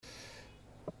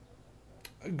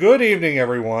Good evening,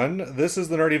 everyone. This is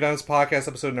the Nerdy Venoms Podcast,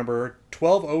 episode number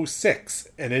 1206,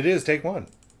 and it is take one.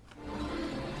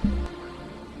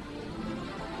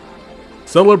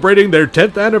 Celebrating their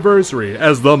 10th anniversary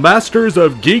as the Masters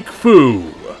of Geek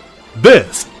Fu.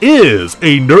 This is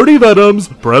a Nerdy Venoms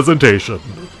presentation.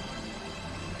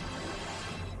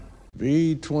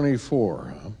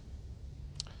 V24, huh?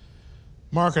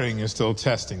 Marketing is still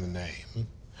testing the name,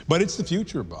 but it's the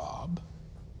future, Bob.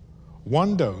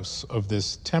 One dose of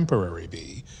this temporary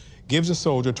V gives a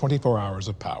soldier 24 hours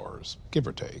of powers, give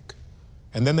or take.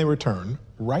 And then they return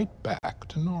right back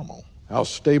to normal. How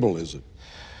stable is it?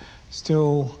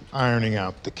 Still ironing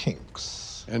out the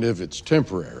kinks. And if it's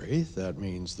temporary, that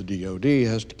means the DoD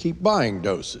has to keep buying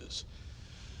doses.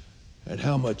 At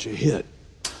how much a hit?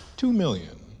 2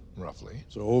 million, roughly.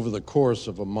 So over the course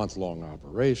of a month-long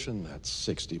operation, that's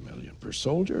 60 million per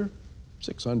soldier,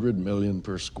 600 million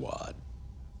per squad.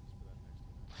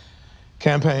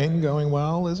 Campaign going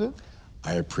well, is it?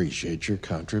 I appreciate your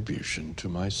contribution to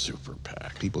my super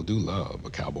PAC. People do love a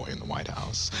cowboy in the White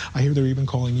House. I hear they're even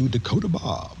calling you Dakota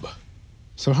Bob.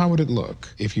 So how would it look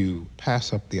if you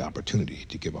pass up the opportunity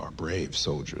to give our brave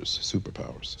soldiers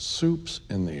superpowers? Soups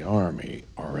in the Army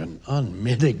are an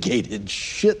unmitigated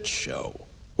shit show.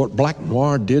 What Black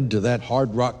Noir did to that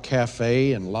Hard Rock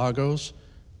Cafe in Lagos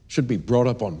should be brought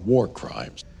up on war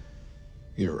crimes.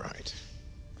 You're right.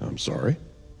 I'm sorry?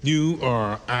 You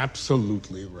are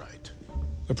absolutely right.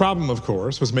 The problem, of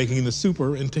course, was making the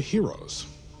super into heroes.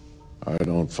 I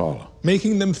don't follow.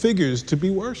 Making them figures to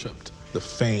be worshipped. The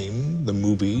fame, the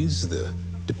movies, the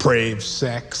depraved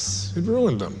sex, it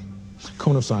ruined them.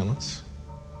 Cone of silence.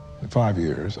 In 5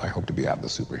 years, I hope to be out of the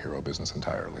superhero business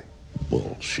entirely.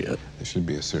 Bullshit. This should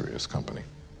be a serious company.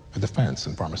 A defense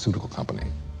and pharmaceutical company.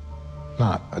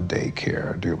 Not a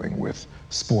daycare dealing with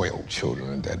spoiled children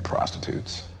and dead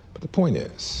prostitutes. But the point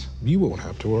is, you won't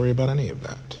have to worry about any of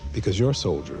that, because your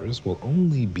soldiers will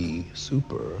only be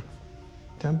super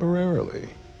temporarily.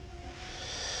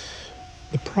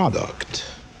 The product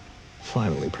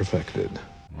finally perfected.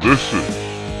 This is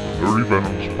the Nerdy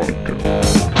Venoms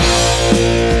Podcast.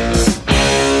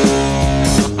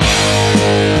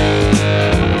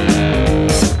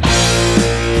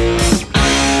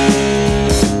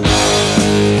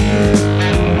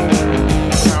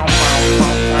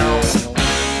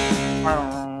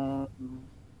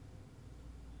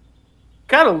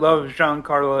 Gotta love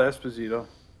Giancarlo Esposito.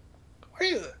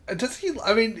 Does he?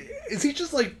 I mean, is he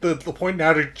just like the point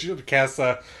now to cast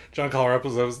Giancarlo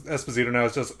Esposito now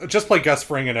is just play Gus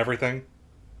Fring and everything?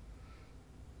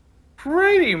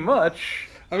 Pretty much.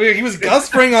 I mean, he was Gus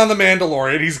Fring on The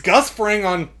Mandalorian. He's Gus Fring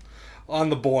on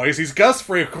The Boys. He's Gus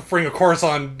Fring, of course,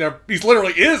 on. He's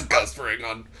literally is Gus Fring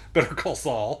on Better Call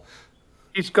Saul.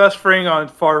 He's Gus Fring on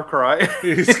Far Cry.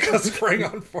 He's Gus Fring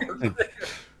on Far Cry.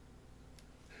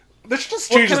 They should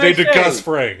just change his name to Gus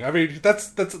Fring. I mean,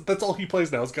 that's all he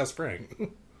plays now is Gus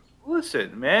Fring.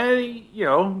 Listen, man,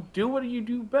 do what you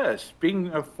do best. Being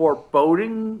a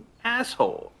foreboding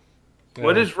asshole. Yeah.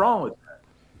 What is wrong with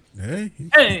that?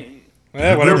 Hey.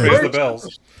 Yeah, whatever pays the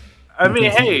bills. I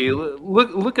mean, hey,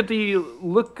 look at the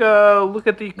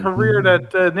career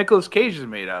that Nicolas Cage has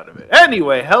made out of it.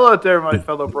 Anyway, hello there, my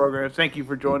fellow programmers. Thank you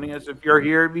for joining us. If you're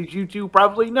here, it means you two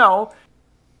probably know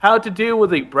how to deal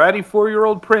with a bratty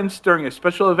 4-year-old prince during a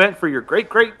special event for your great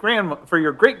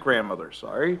grandmother.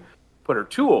 Sorry, put her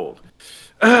too old.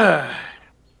 By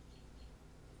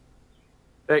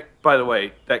the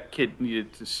way, that kid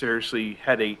needed to seriously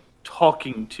had a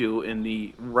talking to in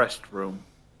the restroom.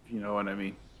 If you know what I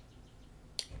mean.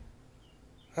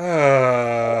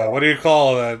 What do you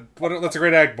call that? That's a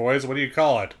great act, boys. What do you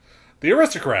call it? The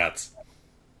Aristocrats.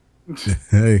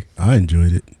 Hey, I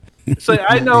enjoyed it. So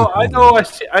I know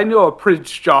a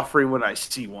Prince Joffrey when I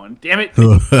see one. Damn it!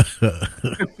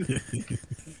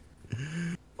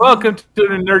 Welcome to the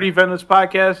Nerdy Venoms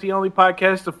Podcast, the only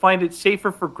podcast to find it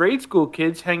safer for grade school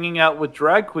kids hanging out with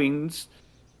drag queens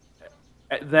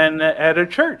than at a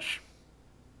church.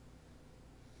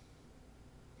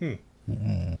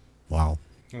 Wow.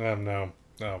 No,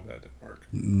 that didn't work.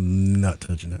 Not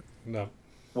touching it. No.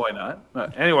 Why not?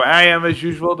 Anyway, I am, as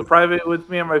usual, the private with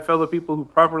me and my fellow people who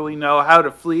properly know how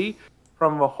to flee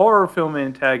from a horror film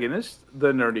antagonist,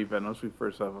 the Nerdy Venoms. We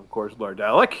first have, of course, Lord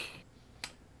Alec.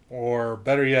 Or,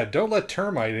 better yet, don't let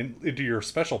termite into your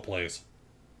special place.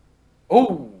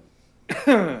 Oh!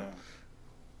 Yeah,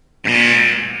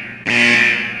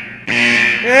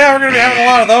 we're going to be having a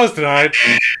lot of those tonight.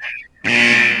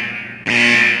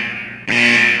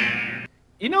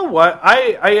 You know what?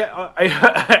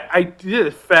 I did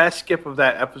a fast skip of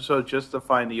that episode just to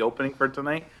find the opening for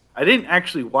tonight. I didn't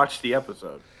actually watch the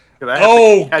episode.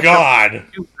 Oh, God.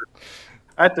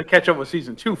 I have to catch up with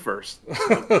season 2 first.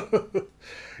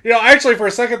 Actually, for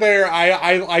a second there,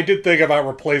 I did think about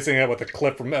replacing it with a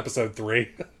clip from episode 3.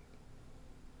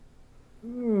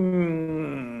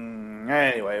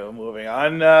 Anyway, we're moving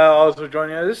on. Also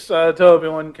joining us,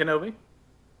 Obi-Wan Kenobi.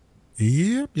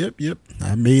 Yep.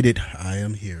 I made it. I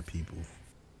am here, people.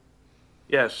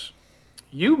 Yes.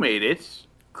 You made it.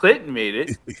 Clinton made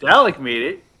it. Dalek made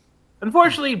it.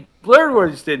 Unfortunately, Blurred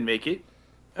Words didn't make it.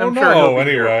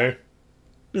 Anyway.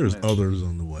 There's others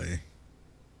on the way.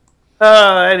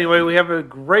 Anyway, we have a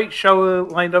great show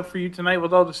lined up for you tonight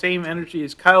with all the same energy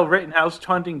as Kyle Rittenhouse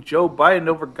taunting Joe Biden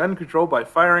over gun control by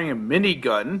firing a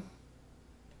minigun.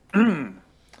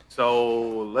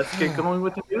 So, let's get going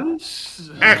with the news.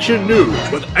 Action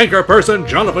news with anchor person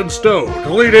Jonathan Stowe.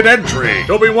 Deleted entry.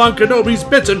 Obi-Wan Kenobi's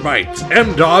bits and bites.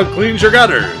 M-Dog cleans your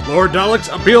gutters. Lord Dalek's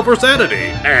appeal for sanity.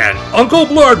 And Uncle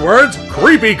Blurredword's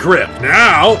creepy crypt.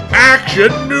 Now,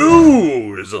 action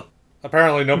news.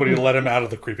 Apparently nobody let him out of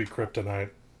the creepy crypt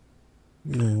tonight.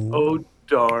 No. Oh,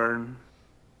 darn.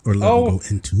 Or let him go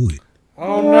into it.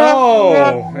 Oh,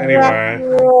 no.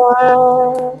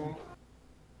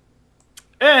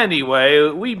 Anyway,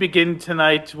 we begin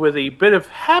tonight with a bit of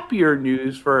happier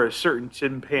news for a certain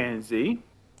chimpanzee.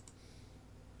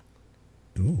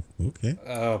 Oh, okay.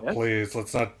 Please,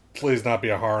 please not be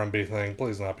a R&B thing.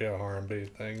 Please not be a R&B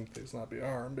thing. Please not be a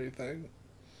R&B thing.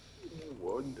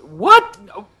 What?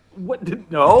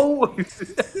 What? No.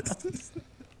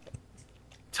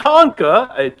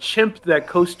 Tonka, a chimp that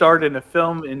co-starred in a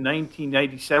film in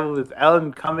 1997 with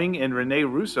Alan Cumming and Rene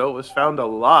Russo, was found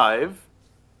alive.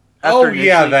 After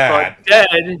thought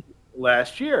dead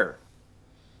last year.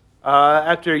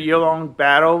 After a year-long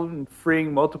battle and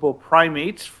freeing multiple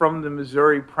primates from the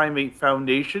Missouri Primate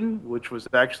Foundation, which was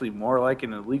actually more like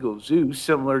an illegal zoo,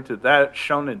 similar to that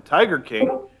shown in Tiger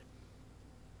King.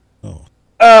 Oh.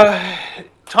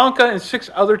 Tonka and 6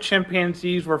 other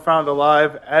chimpanzees were found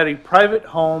alive at a private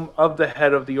home of the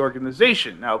head of the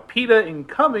organization. Now, PETA and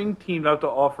Cumming teamed up to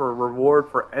offer a reward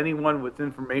for anyone with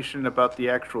information about the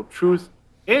actual truth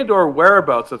and or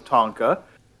whereabouts of Tonka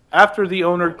after the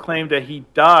owner claimed that he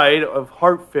died of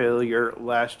heart failure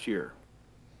last year.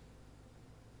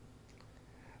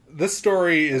 This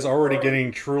story is already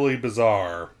getting truly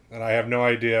bizarre, and I have no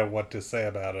idea what to say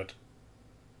about it.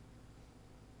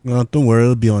 Well, don't worry,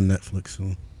 it'll be on Netflix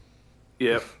soon.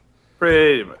 Yep,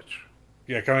 pretty much.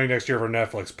 Yeah, coming next year for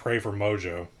Netflix, pray for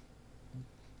Mojo.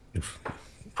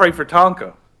 Pray for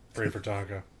Tonka. Pray for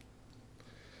Tonka.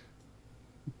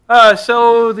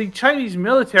 So the Chinese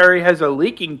military has a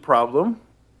leaking problem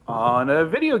on a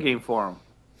video game forum.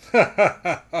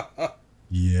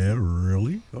 Yeah,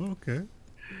 really? Okay.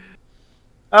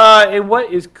 In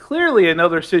what is clearly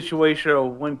another situation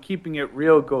of when keeping it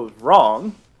real goes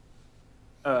wrong,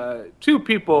 2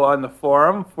 people on the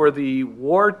forum for the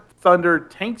War Thunder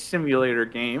Tank Simulator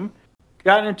game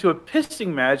got into a pissing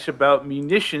match about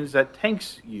munitions that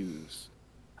tanks use.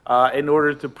 In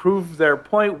order to prove their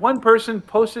point, one person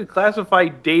posted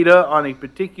classified data on a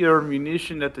particular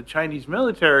munition that the Chinese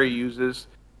military uses,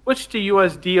 which the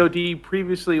U.S. DoD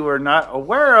previously were not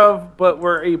aware of, but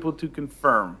were able to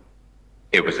confirm.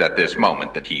 It was at this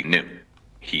moment that he knew.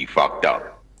 He fucked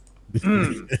up.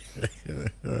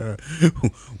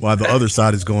 While the other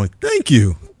side is going, thank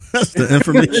you. That's the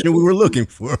information we were looking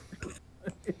for.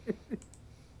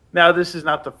 Now, this is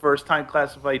not the first time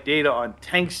classified data on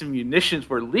tanks and munitions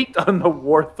were leaked on the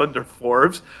War Thunder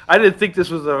forums. I didn't think this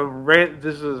was a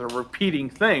repeating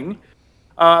thing.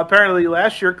 Apparently,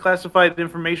 last year, classified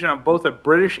information on both a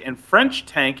British and French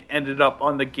tank ended up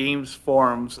on the game's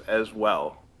forums as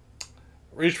well.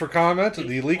 Reach for comment.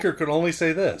 The leaker could only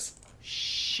say this.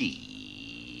 Shit.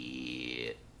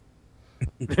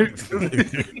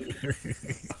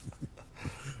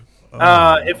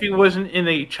 If he wasn't in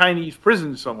a Chinese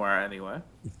prison somewhere, anyway.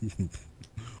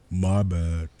 My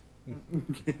bad.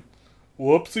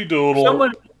 Whoopsie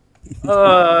doodle.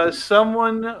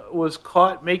 Someone was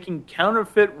caught making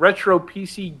counterfeit retro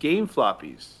PC game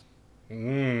floppies.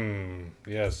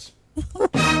 Yes.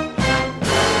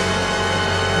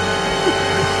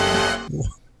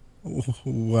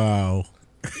 Wow.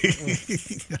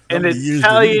 An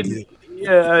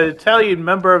Italian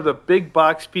member of the Big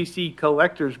Box PC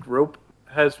Collectors Group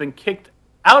has been kicked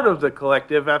out of the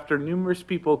collective after numerous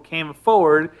people came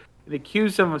forward and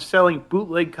accused him of selling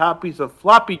bootleg copies of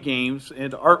floppy games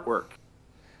and artwork.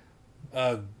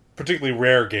 Particularly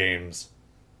rare games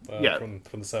from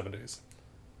the 70s.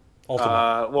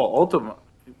 Ultima.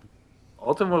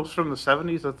 Ultima was from the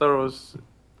 70s? I thought it was...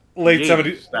 Late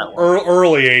 70s,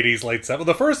 early 80s, late 70s.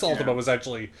 The first Ultima was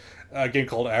actually a game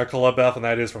called Akalabeth, and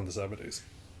that is from the 70s.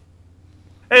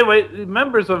 Anyway,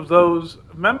 members and those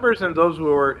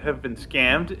who have been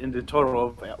scammed in the total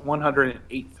of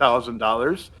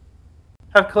 $108,000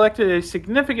 have collected a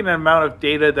significant amount of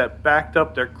data that backed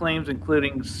up their claims,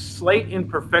 including slight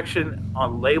imperfection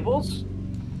on labels,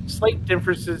 slight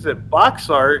differences in box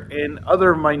art, and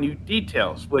other minute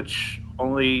details, which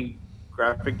only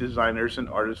graphic designers and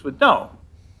artists would know.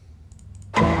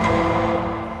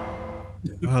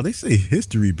 Wow, they say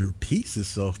history repeats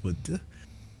itself, but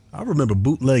I remember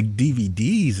bootleg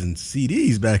DVDs and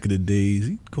CDs back in the days.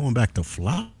 Going back to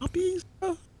floppies?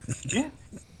 Yeah.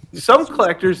 Some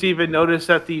collectors even noticed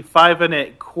that the 5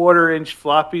 1/4-inch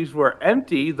floppies were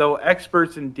empty, though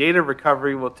experts in data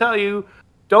recovery will tell you,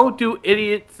 don't do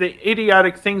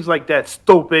idiotic things like that,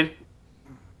 stupid.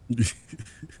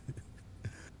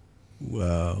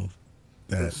 Wow.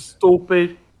 That's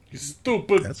stupid. You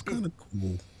stupid. That's kind of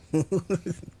cool. No,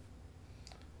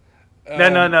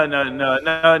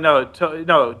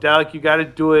 Dalek, you got to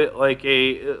do it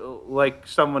like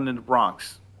someone in the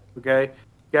Bronx. Okay, you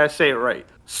got to say it right.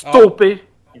 Stupid.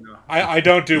 I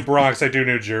don't do Bronx. I do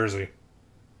New Jersey.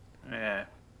 Yeah.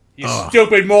 You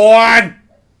stupid moron.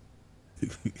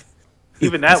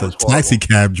 Even that was a taxi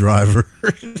cab driver.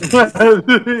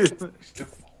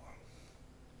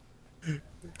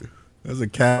 That's a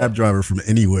cab driver from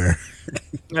anywhere.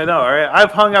 I know, all right?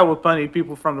 I've hung out with plenty of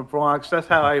people from the Bronx. That's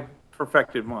how I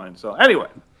perfected mine. So anyway,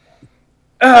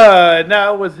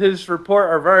 now with his report,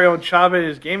 our very own Chava in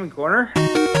his gaming corner.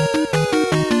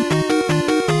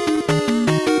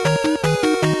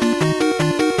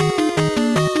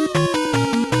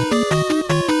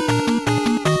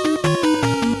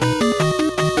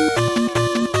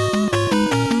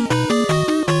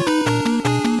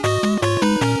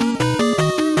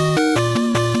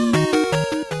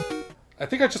 I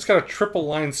think I just got a triple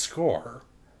line score.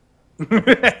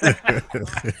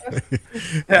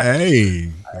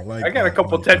 Hey, I got a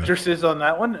couple Tetrises on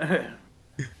that one.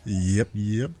 Yep.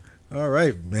 All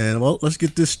right, man. Well, let's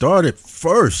get this started.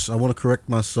 First, I want to correct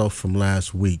myself from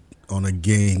last week on a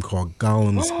game called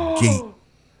Golem's Gate.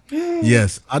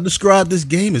 Yes, I described this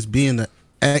game as being an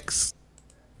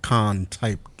XCOM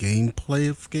type gameplay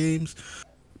of games.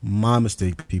 My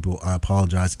mistake, people. I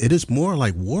apologize. It is more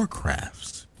like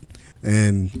Warcraft's.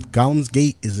 And Golem's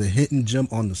Gate is a hidden gem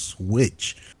on the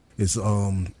Switch. It's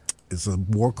a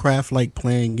Warcraft-like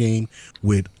playing game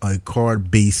with a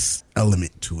card-based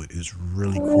element to it. It's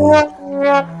really cool.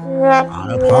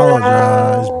 I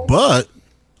apologize, but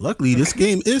luckily this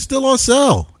game is still on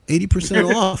sale,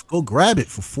 80% off. Go grab it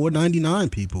for $4.99,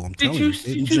 people. I'm telling you.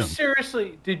 Did you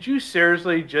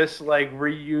seriously just like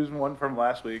reuse one from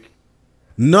last week?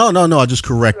 No, I just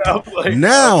corrected.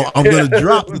 Now I'm going to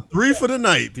drop the 3 for the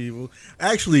night, people.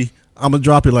 Actually, I'm going to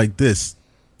drop it like this.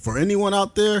 For anyone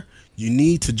out there, you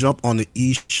need to jump on the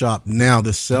eShop now.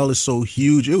 The sale is so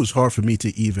huge, it was hard for me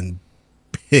to even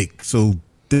pick. So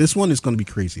this one is going to be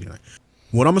crazy tonight.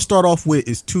 What I'm going to start off with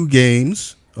is 2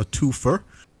 games, a twofer.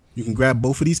 You can grab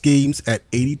both of these games at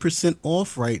 80%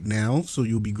 off right now. So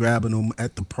you'll be grabbing them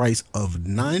at the price of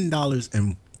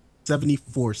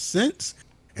 $9.74.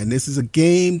 And this is a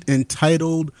game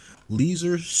entitled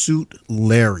Leisure Suit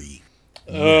Larry.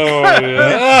 Oh,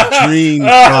 yeah. Dream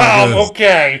Saga.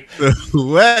 Okay.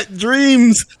 Wet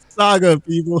Dreams Saga,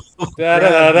 people. Adult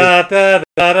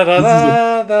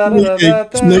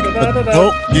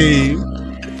game.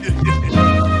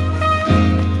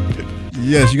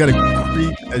 Yes, you got to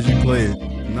creep as you play it.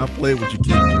 Not play it with your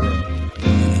kids.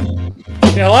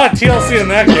 Yeah, a lot of TLC in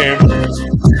that game.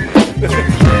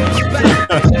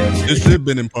 This should have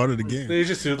been in part of the game.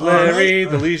 Leisure Suit Larry,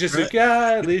 the Leisure Suit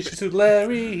guy, Leisure Suit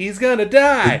Larry, he's gonna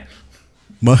die.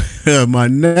 My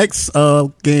next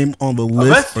game on the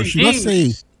list, or should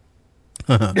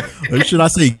I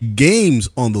say games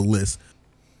on the list,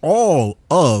 all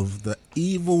of the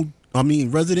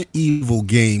Resident Evil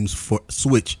games for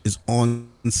Switch is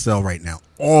on sale right now.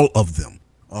 All of them.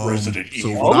 Resident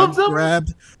Evil. All of them?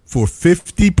 Grabbed for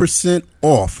 50%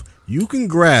 off. You can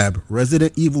grab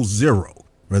Resident Evil 0,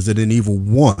 Resident Evil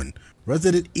 1,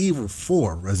 Resident Evil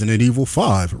 4, Resident Evil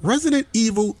 5, Resident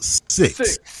Evil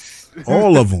 6.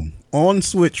 All of them on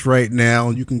Switch right now.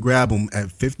 You can grab them at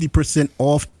 50%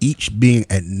 off, each being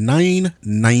at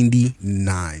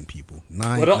 $9.99, people.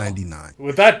 $9.99.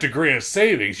 With that degree of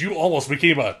savings, you almost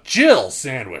became a Jill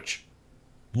sandwich.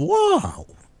 Wow.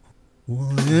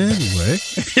 Well, anyway.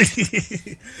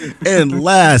 And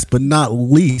last but not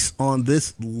least on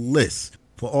this list,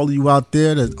 for all of you out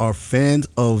there that are fans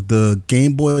of the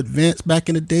Game Boy Advance back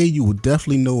in the day, you will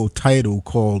definitely know a title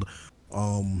called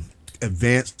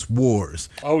Advanced Wars.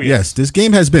 Oh, yes. This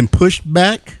game has been pushed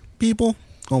back people,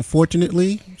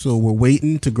 unfortunately. So we're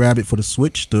waiting to grab it for the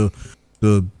Switch, the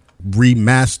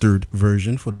remastered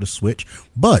version for the Switch.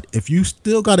 But if you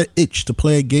still got an itch to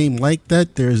play a game like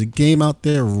that, there's a game out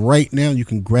there right now you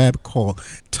can grab called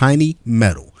Tiny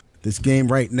Metal. This game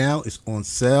right now is on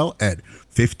sale at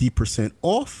 50%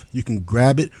 off. You can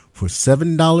grab it for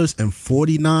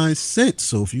 $7.49.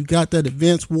 So if you got that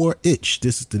Advance War itch,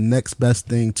 this is the next best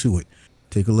thing to it.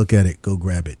 Take a look at it. Go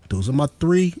grab it. Those are my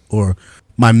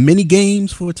my mini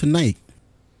games for tonight.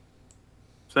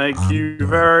 Thank you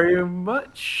very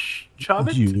much,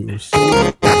 Chavit.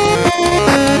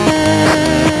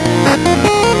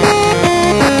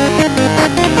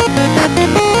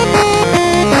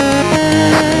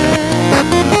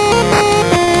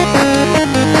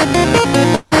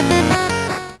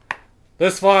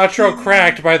 This outro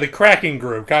cracked by the Cracking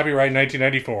Group. Copyright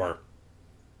 1994.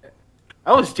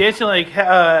 I was dancing like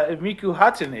Miku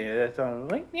Hatsune that time.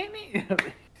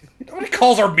 Nobody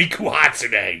calls her Miku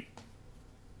Hatsune.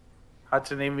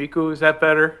 Hatsune Miku, is that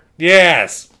better?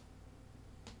 Yes.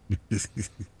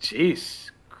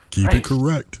 Jeez. Keep it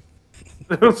correct.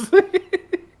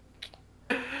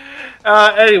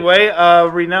 Anyway,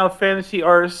 renowned fantasy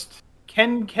artist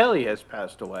Ken Kelly has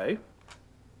passed away.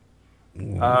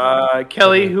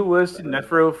 Kelly, who was the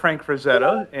nephew of Frank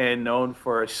Frazetta and known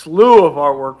for a slew of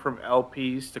artwork from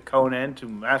LPs to Conan to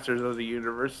Masters of the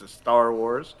Universe to Star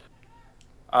Wars,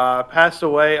 passed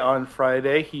away on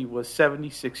Friday. He was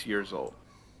 76 years old.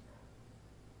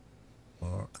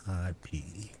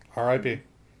 R.I.P. R.I.P.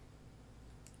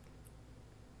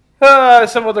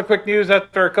 Some other quick news.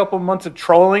 After a couple months of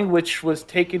trolling, which was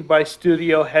taken by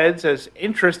studio heads as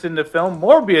interest in the film,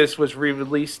 Morbius was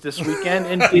re-released this weekend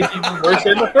and did even worse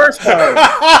than the first time.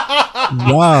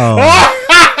 Wow.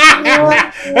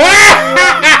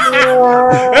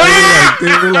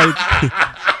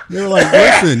 they were like,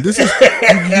 listen, this is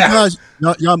you guys.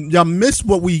 Y'all missed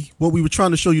what we were trying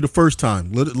to show you the first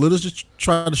time. Let us just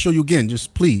try to show you again.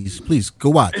 Just please, go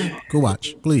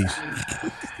watch, please.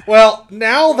 Well,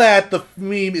 now that the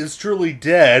meme is truly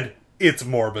dead, it's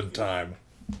Morbid time.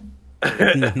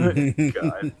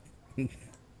 God.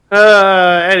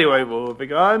 Anyway,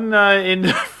 moving on. In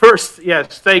the first,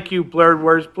 yes, thank you, Blurred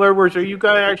Words. Blurred Words, are you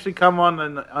gonna actually come on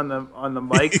the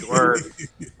mic, or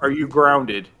are you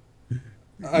grounded?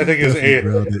 I think his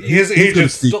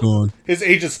agent stole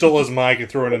his mic and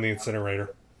threw it in the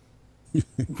incinerator,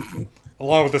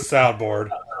 along with the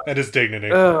soundboard and his dignity.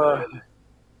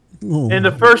 And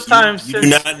the first time you do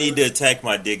not need to attack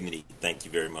my dignity. Thank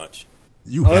you very much.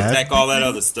 You attack all that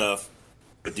other stuff,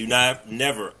 but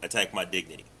never attack my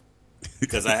dignity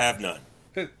because I have none.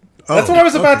 That's what I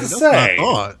was about to say.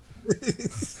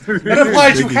 That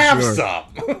implies you have some.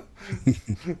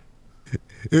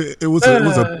 It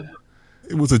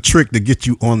was a trick to get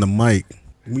you on the mic.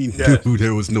 We knew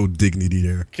there was no dignity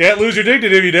there. Can't lose your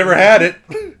dignity if you never had it.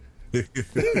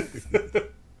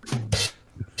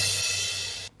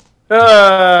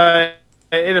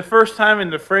 In the first time in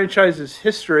the franchise's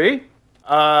history,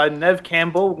 Neve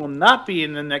Campbell will not be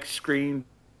in the next screen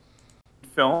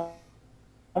film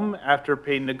after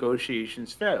pay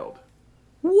negotiations failed.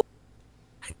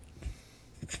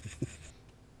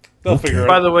 They'll figure it out.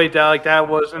 By the way, Dalek, that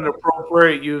was an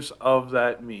appropriate use of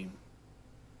that meme.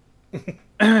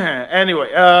 Anyway,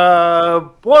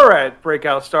 Borat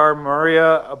breakout star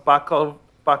Maria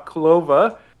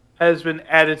Bakalova has been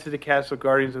added to the cast of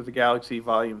Guardians of the Galaxy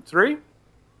Volume 3.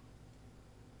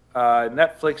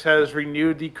 Netflix has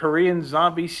renewed the Korean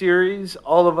zombie series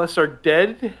All of Us Are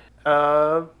Dead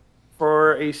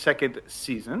for a second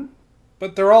season.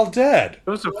 But they're all dead. It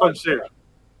was a fun series.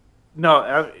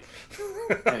 No,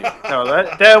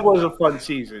 that was a fun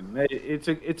season. It's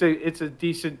a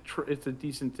decent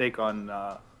take on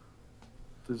the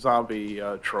zombie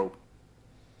trope.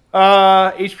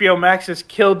 HBO Max has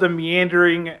killed the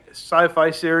meandering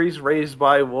sci-fi series Raised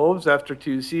by Wolves after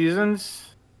 2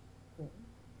 seasons.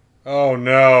 Oh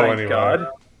no! Thank God.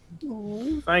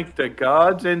 Thank the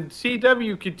gods. And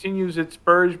CW continues its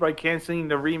purge by canceling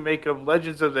the remake of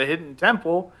Legends of the Hidden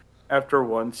Temple after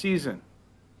 1 season.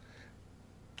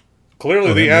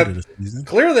 Clearly,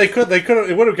 Clearly,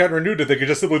 it would have gotten renewed if they could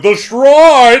just simply the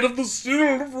Shrine of the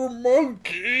Silver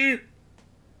Monkey.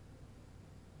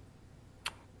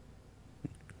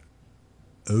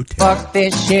 Okay. Fuck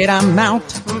this shit, I'm out.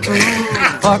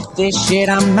 Fuck this shit,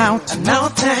 I'm out. No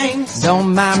thanks.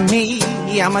 Don't mind me.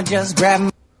 I'ma just grab.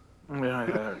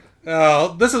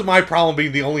 This is my problem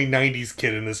being the only '90s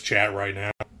kid in this chat right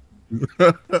now.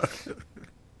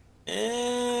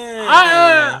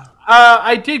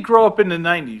 I did grow up in the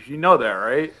 90s. You know that,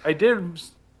 right? I did.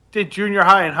 did junior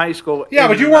high and high school. Yeah,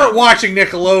 but you weren't watching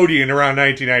Nickelodeon around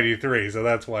 1993, so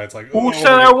that's why it's like. Who said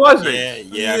I wasn't?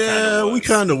 Yeah, we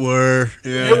kind of were.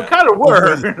 Yeah, we kind of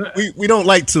were. We don't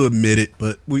like to admit it,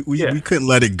 but we couldn't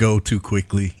let it go too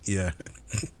quickly. Yeah.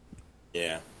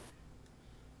 Yeah.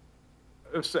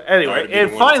 So anyway, and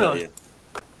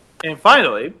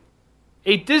finally,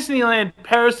 a Disneyland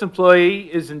Paris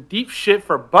employee is in deep shit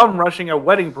for bum rushing a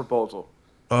wedding proposal.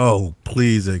 Oh,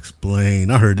 please explain.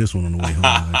 I heard this one on the way home,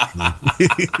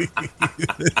 actually.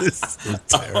 This is so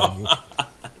terrible.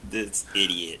 This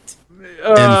idiot.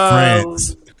 In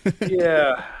France.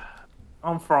 Yeah.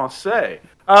 En français.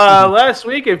 Last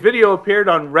week, a video appeared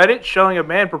on Reddit showing a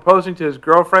man proposing to his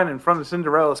girlfriend in front of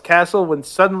Cinderella's castle when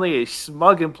suddenly a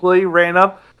smug employee ran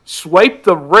up, swiped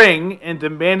the ring, and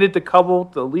demanded the couple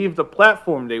to leave the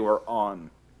platform they were on.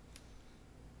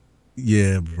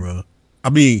 Yeah, bro. I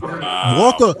mean,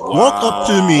 walk up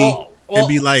to me and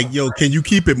be like, yo, can you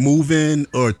keep it moving?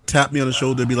 Or tap me on the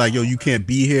shoulder and be like, yo, you can't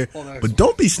be here. But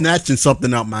don't be snatching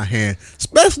something out my hand,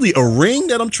 especially a ring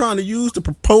that I'm trying to use to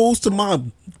propose to my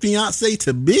fiance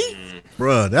to be.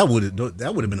 Bruh, that would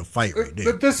have been a fight right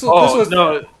there. But this was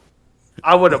no.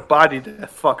 I would have bodied that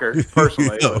fucker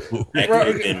personally.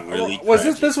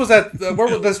 This was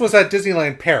at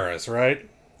Disneyland Paris, right?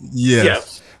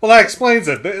 Yes. Well, that explains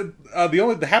it.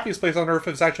 The happiest place on earth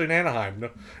is actually in Anaheim.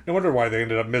 No wonder why they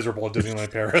ended up miserable at Disneyland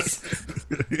Paris.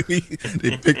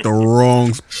 They picked the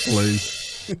wrong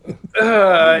place.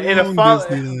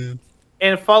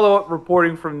 In follow-up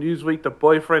reporting from Newsweek, the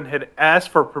boyfriend had asked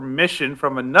for permission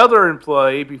from another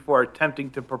employee before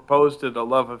attempting to propose to the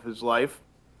love of his life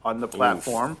on the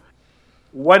platform.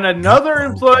 When another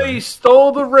employee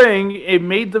stole the ring, it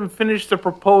made them finish the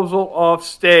proposal off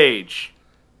stage.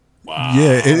 Wow.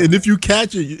 Yeah, and if you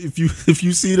catch it, if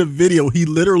you see the video, he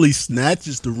literally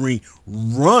snatches the ring,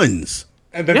 runs,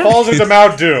 and then falls into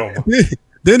Mount Doom.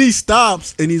 Then he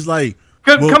stops and he's like,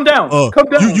 "Come down, come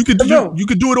down. You could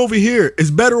do it over here.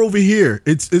 It's better over here.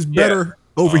 It's better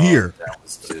over here."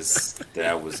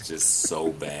 That was just so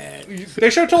bad.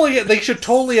 They should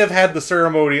totally have had the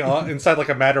ceremony inside like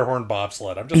a Matterhorn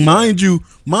bobsled. I'm just mind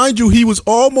you, he was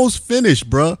almost finished,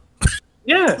 bruh.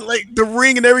 Yeah, like the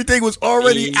ring and everything was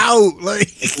already out. Like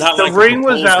it's not the like ring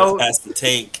was out. Has to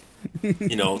take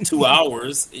 2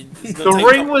 hours. The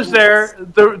ring was there.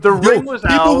 The ring was out.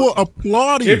 People were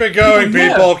applauding. Keep it going,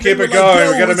 people. Keep it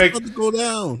going. We gotta make it go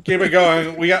down. Keep it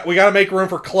going. We got to make room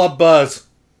for Club Buzz.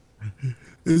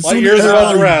 As soon as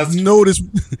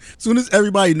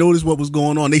everybody noticed what was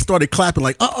going on, they started clapping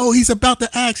like, "Oh, he's about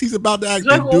to act. He's about to act."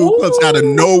 And dude comes out of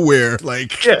nowhere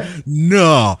like,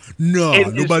 "No,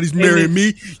 nobody's marrying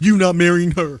me. You not marrying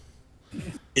her."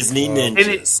 His knee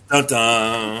ninjas.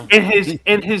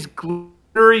 In his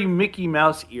glittery Mickey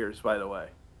Mouse ears, by the way.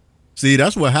 See,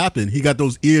 that's what happened. He got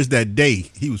those ears that day.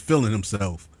 He was feeling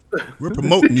himself. We're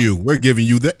promoting you. We're giving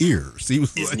you the ears. He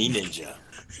was his knee ninja.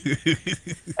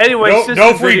 Anyway,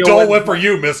 no free Dole Whip for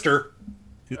you, mister.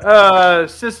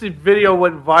 Since the video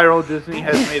went viral, Disney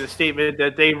has made a statement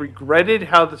that they regretted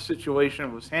how the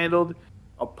situation was handled,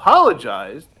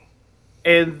 apologized,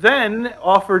 and then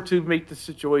offered to make the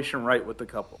situation right with the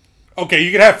couple. Okay,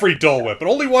 you can have free Dole Whip, but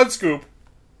only one scoop.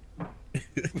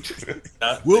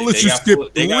 We'll let you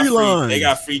skip 3 lines. They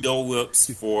got free Dole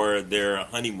Whips for their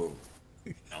honeymoon.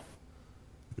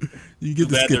 You get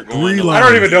to skip 3 lines. I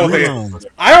don't even know they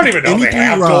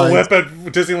have Dole Whip at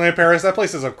Disneyland Paris. That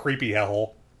place is a creepy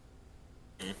hellhole.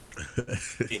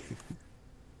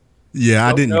 Yeah,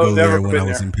 I didn't go there when I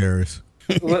was in Paris.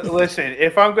 Listen,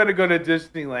 if I'm going to go to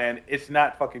Disneyland, it's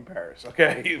not fucking Paris,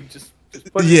 okay? You just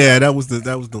put that was the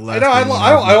last. I'd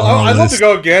love to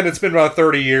go again. It's been about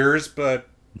 30 years, but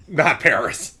not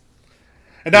Paris,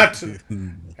 and not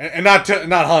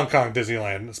Hong Kong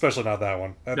Disneyland, especially not that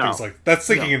one. That's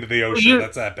sinking into the ocean.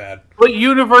 That's that bad. But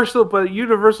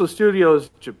Universal Studios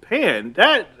Japan,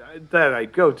 that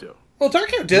I'd go to. Well,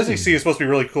 Tokyo Disney Sea is supposed to be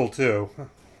really cool too.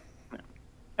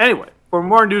 Anyway, for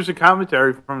more news and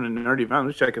commentary from the Nerdy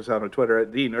Venoms, check us out on Twitter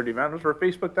at the Nerdy Venoms or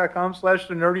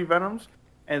Facebook.com/the Nerdy Venoms.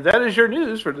 And that is your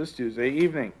news for this Tuesday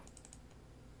evening.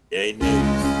 Yay, news.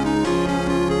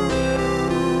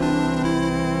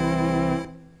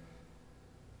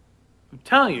 I'm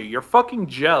telling you, you're fucking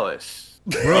jealous.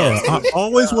 Bro, I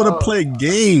always want to play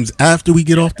games after we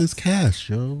get off this cast,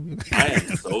 yo. I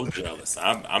am so jealous.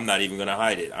 I'm not even gonna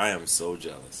hide it. I am so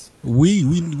jealous. We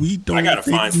don't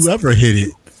think you ever hit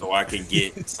it, so I can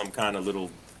get some kind of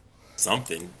little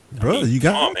something. Bro, you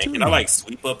got man. Can I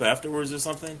sweep up afterwards or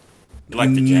something?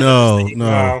 Like the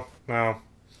no.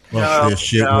 Well, this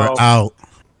shit, we're out.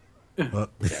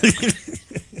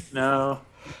 No.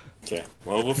 Okay.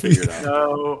 Well, we'll figure it out.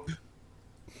 No.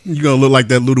 You're gonna look like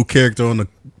that little character on the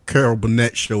Carol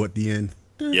Burnett show at the end.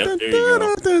 Yep, there you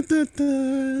go.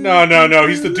 No.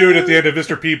 He's the dude at the end of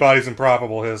Mr. Peabody's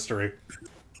Improbable History.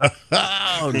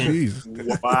 Oh, jeez.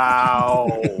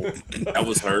 Wow. That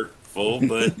was hurtful,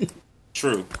 but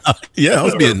true. Yeah, I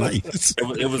was being nice.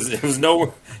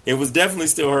 It was definitely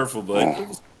still hurtful,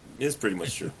 but it's pretty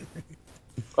much true.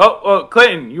 Oh,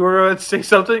 Clinton, you were going to say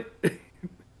something?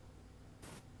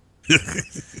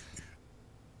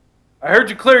 I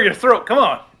heard you clear your throat. Come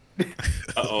on.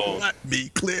 Uh-oh. Let me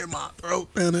clear my throat.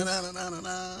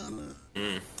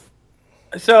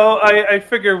 So I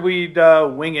figured we'd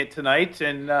wing it tonight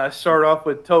and start off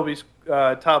with Toby's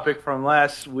topic from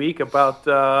last week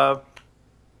about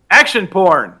action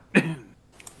porn.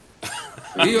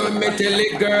 You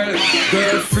metallic girl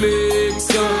flicks.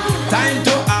 Time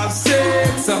to have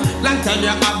sex. Long time you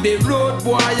have the road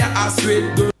boy, you are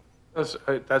sweet girl.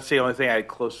 That's the only thing I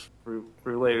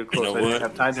related close. You know I didn't what?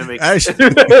 have time to make. I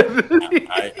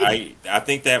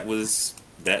think that was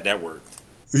that worked.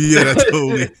 Yeah,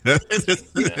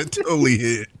 that totally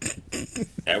hit.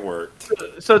 That worked.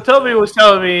 So Toby was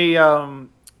telling me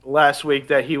last week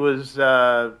that he was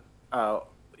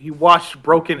he watched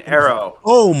Broken Arrow.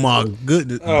 Oh my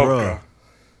goodness, bro! God.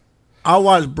 I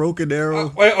watched Broken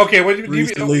Arrow. Wait, okay, what do you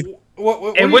recently. mean?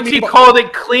 And what he called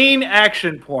it, clean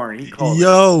action porn. He called it.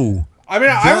 I mean,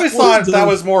 I always thought that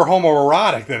was more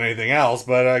homoerotic than anything else,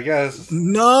 but I guess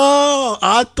no.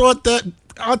 I thought that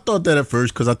at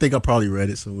first because I think I probably read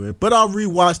it somewhere. But I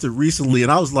rewatched it recently,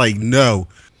 and I was like, no,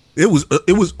 it was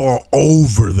all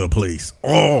over the place,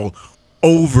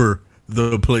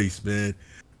 man.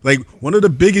 Like one of the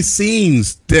biggest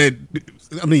scenes that,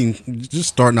 I mean, just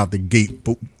starting out the gate,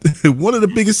 but one of the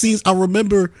biggest scenes I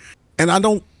remember, and I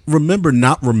don't remember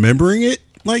not remembering it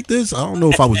like this. I don't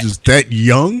know if I was just that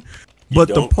young, but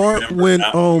the part when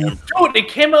dude, it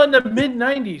came out in the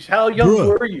mid-90s. How young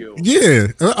were you? Yeah,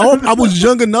 I was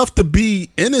young enough to be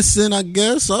innocent, I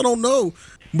guess. I don't know,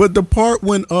 but the part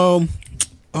when oh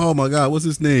my God, what's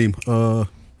his name?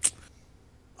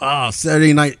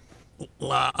 Saturday Night.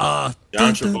 John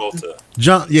Travolta.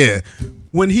 Yeah,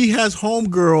 when he has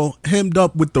homegirl hemmed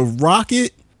up with the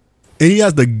rocket, and he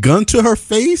has the gun to her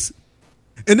face.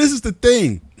 And this is the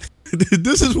thing.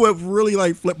 This is what really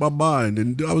like flipped my mind.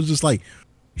 And I was just like,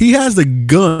 he has the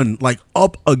gun like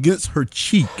up against her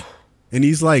cheek. And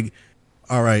he's like,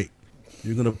 all right,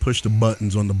 you're going to push the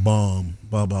buttons on the bomb,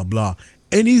 blah, blah, blah.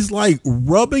 And he's like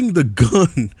rubbing the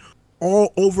gun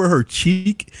all over her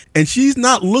cheek. And she's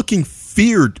not looking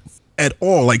feared at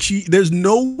all. Like there's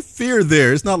no fear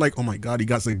there. It's not like, oh my God, he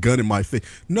got some gun in my face.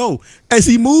 No, as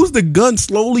he moves the gun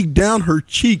slowly down her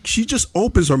cheek, she just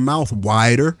opens her mouth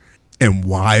wider and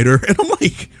wider. And I'm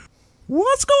like,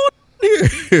 what's going on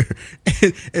here?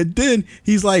 And then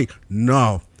he's like,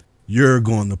 no, you're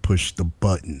going to push the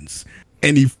buttons.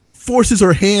 And he forces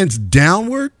her hands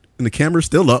downward and the camera's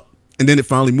still up. And then it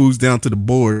finally moves down to the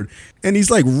board. And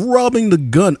he's like rubbing the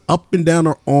gun up and down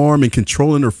her arm and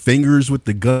controlling her fingers with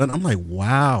the gun. I'm like,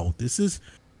 wow, this is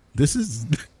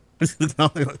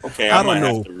okay, I don't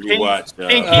know. Have to rewatch.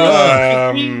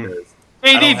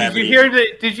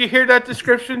 JD, did you hear that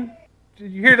description?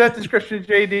 Did you hear that description,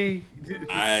 JD?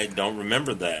 I don't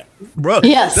remember that. Bro,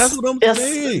 yes. That's what I'm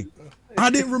saying. I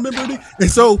didn't remember it.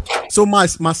 And so my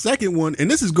second one,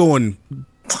 and this is going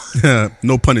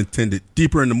no pun intended,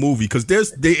 deeper in the movie because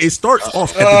it starts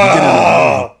off at the beginning of the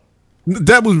movie.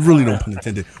 That was really no pun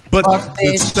intended. But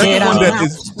the second one that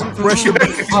is fresh.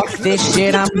 Off this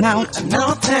shit, I'm out.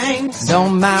 No thanks.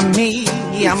 Don't mind me.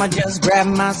 I'ma just grab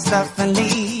my stuff and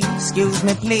leave. Excuse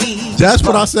me, please. That's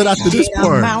what I said after this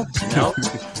part.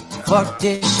 Fuck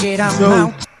this shit, I'm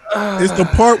out. It's the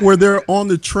part where they're on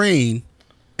the train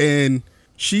and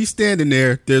she's standing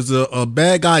there. There's a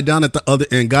bad guy down at the other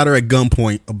end, got her at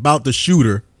gunpoint, about to shoot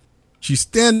her. She's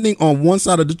standing on one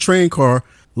side of the train car,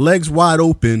 legs wide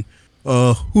open.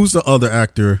 Who's the other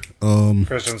actor?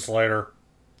 Christian Slater.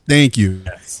 Thank you.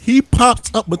 Yes. He pops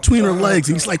up between her legs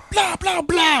and he's like, blah, blah,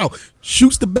 blah.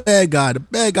 Shoots the bad guy. The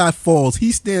bad guy falls.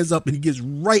 He stands up and he gets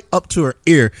right up to her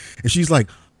ear. And she's like,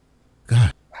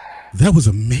 God, that was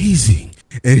amazing.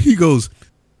 And he goes,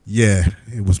 yeah,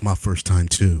 it was my first time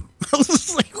too. I was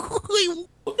just like, what's going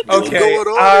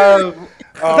on?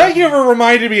 Thank you for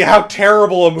reminding me how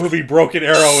terrible a movie Broken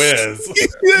Arrow is.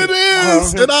 It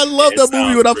is, and I love that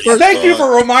movie when I first. Thank you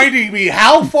for reminding me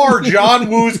how far John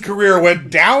Woo's career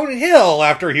went downhill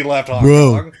after he left Hong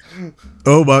Kong.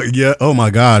 Oh my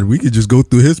God, we could just go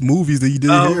through his movies that he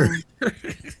did here.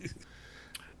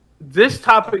 This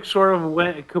topic sort of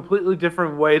went a completely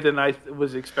different way than I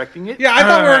was expecting it. Yeah, I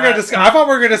thought we were going to discuss. I thought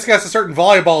we were going to discuss a certain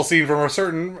volleyball scene from a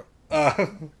certain.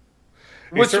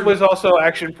 Which was also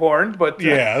action porn, but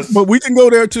yes. But we can go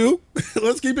there too.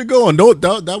 Let's keep it going. No,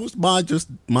 that was my.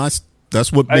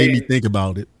 That's what made me think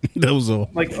about it. That was all.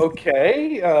 Like,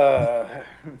 okay. So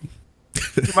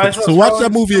watch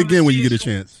that movie again when you get a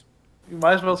chance. You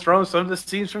might as well throw in some of the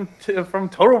scenes from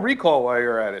Total Recall while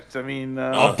you're at it. I mean,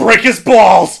 I'll break his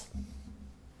balls.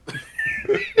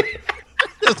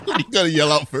 That's what you gotta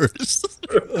yell out first.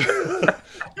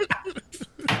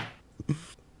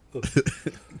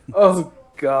 Oh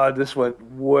God, this went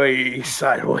way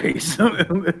sideways.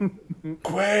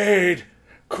 Quaid,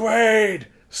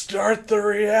 start the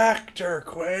reactor,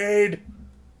 Quaid.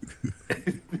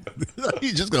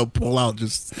 He's just gonna pull out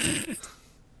just.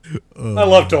 I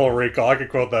love Total Recall. I could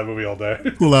quote that movie all day.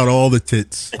 Pull out all the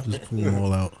tits. Just pull them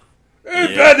all out.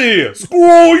 Hey, Betty,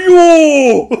 screw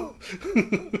you!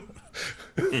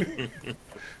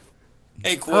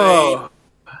 Hey, Quaid,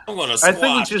 I'm gonna squash I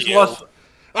think we just you. lost.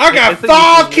 I got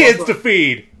 5 kids to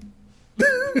feed.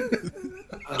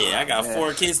 Yeah, I got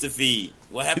 4 kids to feed.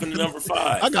 What happened to number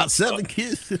 5? I got 7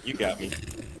 kids. You got me.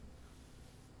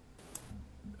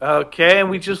 Okay, and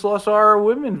we just lost our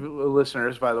women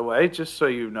listeners, by the way, just so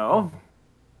you know.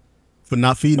 For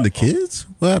not feeding the kids?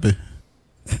 What happened?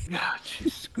 God,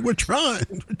 We're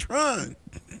trying.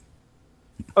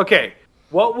 Okay,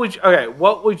 what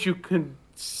would you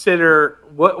consider?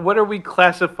 What are we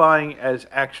classifying as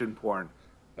action porn?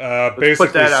 Let's Basically,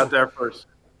 put that out there first.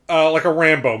 Like a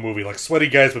Rambo movie, like sweaty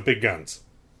guys with big guns.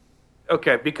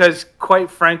 Okay, because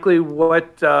quite frankly,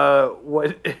 what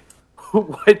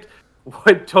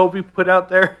Toby put out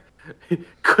there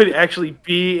could actually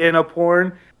be in a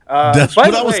porn. That's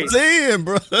what I was saying,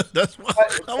 bro. That's why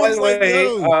I was like,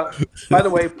 no. By the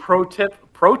way, pro tip: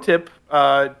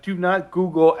 do not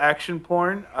Google action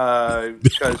porn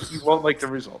because you won't like the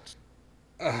results.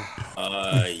 Yeah.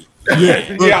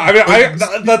 I mean,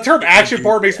 the term action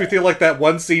porn makes me feel like that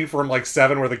one scene from like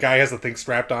Seven where the guy has the thing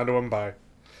strapped onto him by.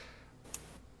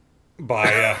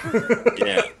 Yeah.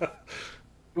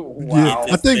 Wow. Yeah,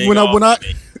 I think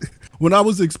when I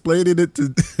was explaining it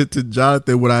to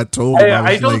Jonathan, what I told him,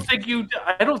 I don't think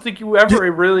you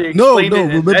ever really explained it.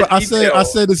 Remember, I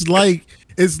said it's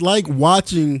like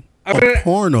watching a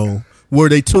porno where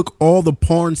they took all the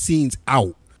porn scenes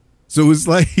out. So it's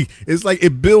like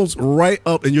it builds right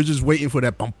up, and you're just waiting for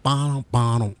that. I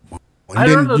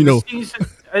don't know.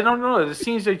 The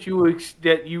scenes that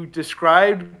you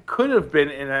described could have been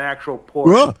in an actual porn.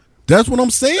 Bruh, that's what I'm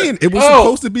saying. It was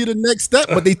supposed to be the next step,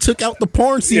 but they took out the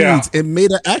porn scenes and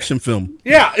made an action film.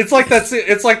 Yeah, it's like that.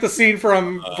 It's like the scene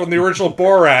from the original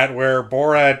Borat, where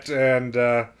Borat and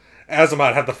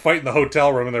Azamat have the fight in the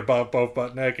hotel room, and they're both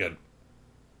butt naked.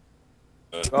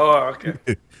 Oh, okay.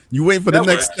 You wait for the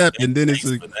next step, and then it's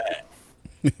like...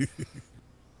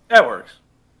 That works.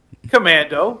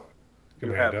 Commando.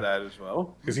 You have that as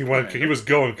well. Because he was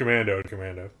going commando.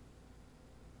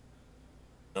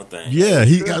 No thanks. Yeah,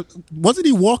 wasn't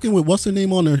he walking with what's her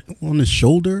name on his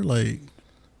shoulder, like?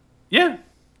 Yeah.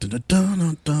 Chomping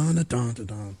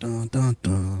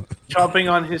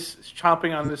on his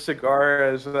cigar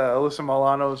as Alyssa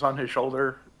Milano's on his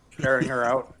shoulder, carrying her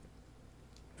out.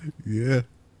 Yeah,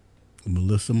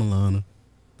 Melissa Milano.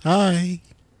 Hi.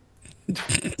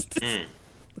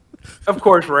 Of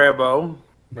course, Rambo.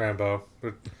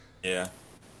 Yeah.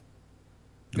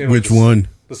 Which one?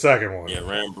 The second one. Yeah,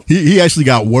 Rambo. He actually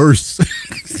got worse.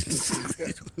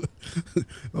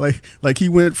 like he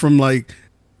went from like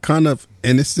kind of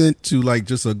innocent to like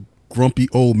just a grumpy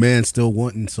old man still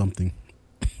wanting something.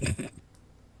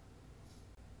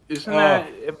 Isn't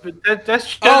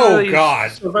that's generally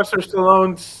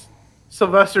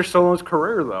Sylvester Stallone's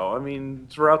career, though. I mean,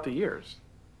 throughout the years.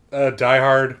 Die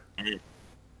Hard,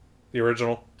 the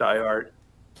original. Die Hard,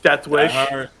 Death Wish.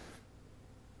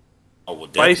 Oh, well,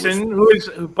 Bison,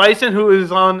 who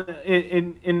is on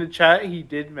in the chat, he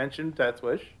did mention Death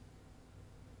Wish.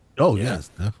 Oh yes,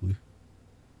 definitely.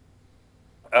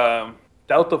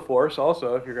 Delta Force,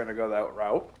 also, if you're going to go that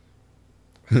route.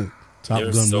 Top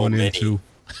Gun 1 and 2.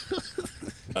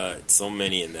 So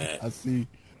many in that. I see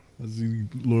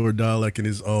Lord Dalek in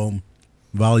his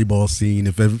volleyball scene.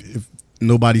 If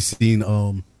nobody's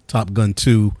seen Top Gun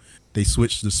 2, they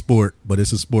switched the sport, but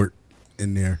it's a sport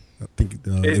in there. I think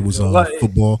it was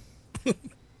football.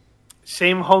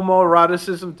 Same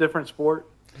homoeroticism, different sport.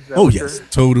 Oh yes,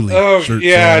 totally. Oh Shirts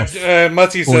yeah, off,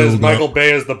 Mutzi says Michael up.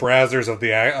 Bay is the Brazzers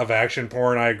of action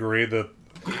porn. I agree that.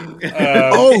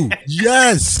 Oh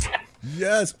yes.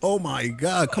 Oh my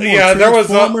God! Come on, yeah, there was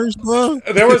bro.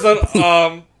 There was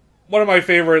a one of my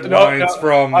favorite lines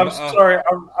from.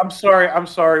 I'm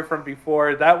sorry from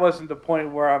before. That wasn't the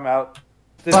point where I'm out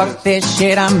Fuck this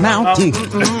shit, I'm out.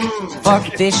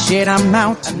 Fuck this shit, I'm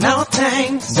out. No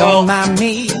thanks. Don't mind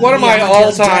me. One of my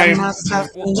all-time.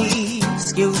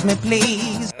 Excuse me,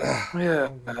 please.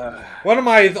 One of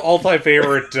my all-time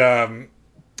favorite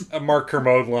Mark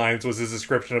Kermode lines was his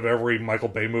description of every Michael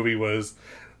Bay movie was.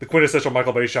 The quintessential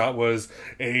Michael Bay shot was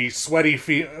a sweaty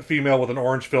female with an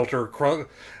orange filter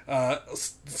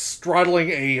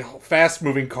straddling a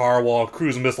fast-moving car while a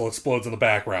cruise missile explodes in the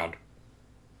background.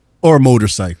 Or a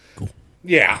motorcycle.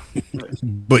 Yeah.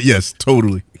 But yes,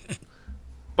 totally.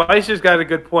 Vice has got a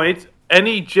good point.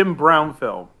 Any Jim Brown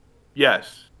film.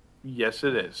 Yes. Yes,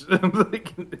 it is.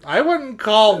 I wouldn't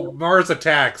call Mars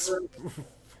Attacks...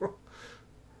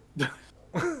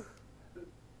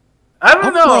 I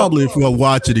don't know. Probably if we'll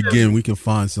watch it again, we can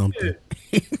find something.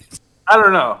 I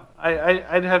don't know.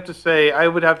 I'd have to say I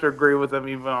would have to agree with them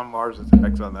even on Mars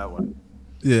Attacks on that one.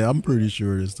 Yeah, I'm pretty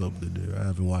sure there's something there. I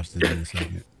haven't watched it in a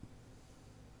second.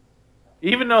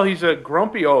 Even though he's a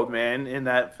grumpy old man in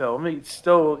that film, it's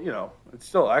still, it's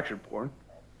still action porn.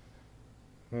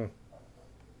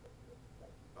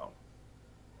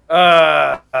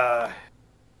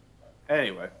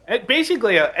 Anyway,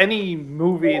 basically any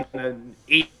movie in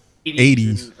the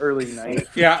 80s and early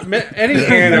 90s. Yeah, any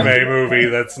anime movie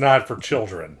that's not for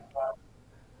children.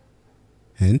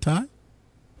 Hentai?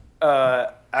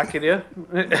 Akidia.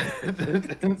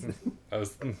 I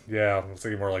was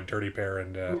thinking more like Dirty Pair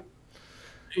and...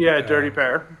 Dirty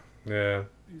Pair. Yeah.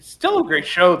 Still a great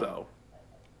show, though.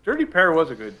 Dirty Pair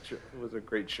was a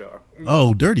great show.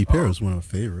 Oh, Dirty Pair was one of my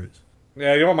favorites.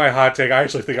 Yeah, you know my hot take? I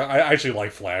actually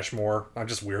like Flash more. I'm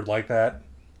just weird like that.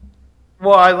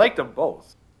 Well, I like them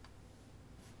both.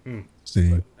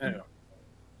 Same. Anyway.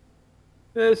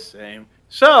 The same.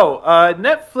 So,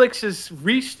 Netflix has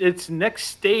reached its next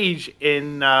stage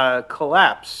in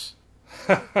collapse.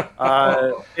 In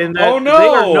that they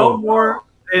are no more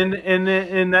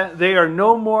in that they are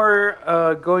no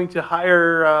more going to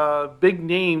hire big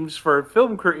names for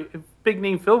big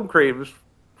name film creatives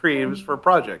for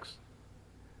projects.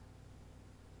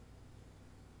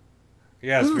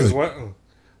 Yes,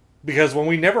 because when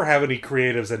we never have any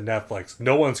creatives at Netflix,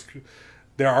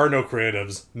 there are no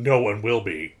creatives. No one will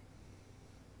be.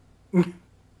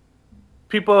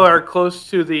 People are close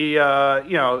to the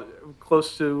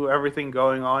close to everything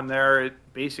going on there. It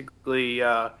basically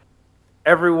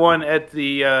everyone at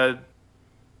the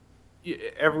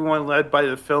everyone led by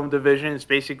the film division is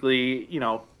basically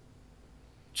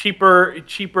cheaper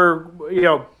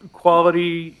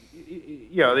quality.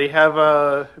 They have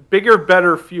a bigger,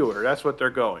 better, fewer. That's what they're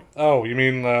going. Oh, you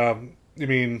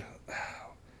mean?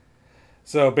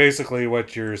 So basically,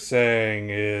 what you're saying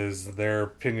is their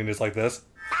opinion is like this: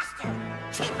 faster,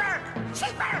 cheaper,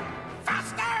 cheaper,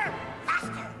 faster,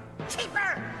 faster,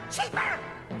 cheaper, cheaper,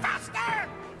 faster,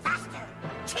 faster,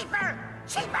 cheaper,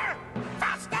 cheaper,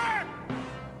 faster,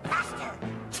 faster,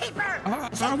 cheaper.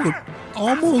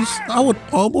 I would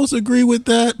almost agree with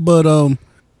that, but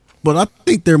I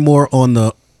think they're more on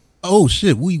the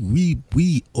shit.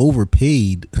 We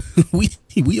overpaid.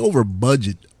 we over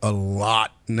budget a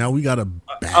lot. Now we got to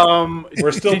back.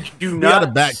 We're still. Did you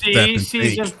not see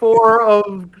season 4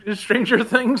 of Stranger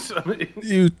Things?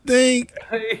 You think?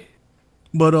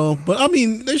 But I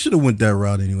mean, they should have went that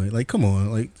route anyway. Like, come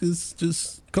on, like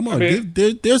just come on.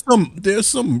 There's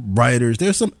some writers,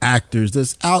 there's some actors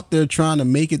that's out there trying to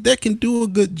make it that can do a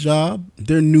good job.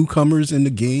 They're newcomers in the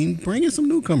game. Bring in some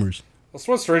newcomers. That's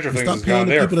what Stranger Things has paying gone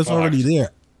the there. People that's already there.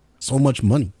 So much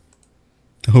money.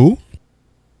 Who?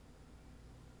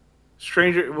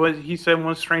 He said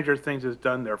once Stranger Things is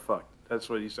done, they're fucked. That's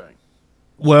what he's saying.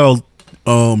 Well,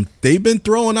 they've been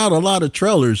throwing out a lot of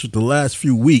trailers the last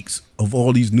few weeks of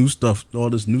all this new stuff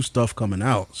coming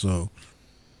out. So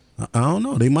I don't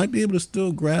know. They might be able to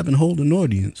still grab and hold an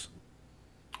audience.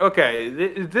 Okay,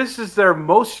 this is their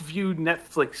most viewed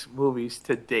Netflix movies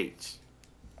to date.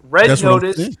 Red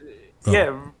Notice,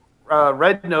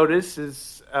 Red Notice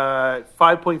is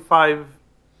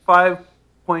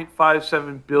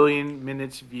 5.57 billion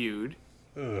minutes viewed.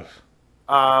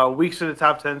 Weeks in the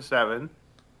top 10, 7.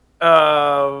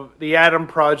 The Adam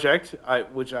Project,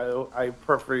 which I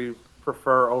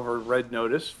prefer over Red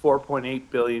Notice,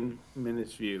 4.8 billion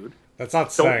minutes viewed. That's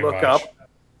not saying much. Don't Look Up.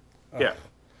 Yeah.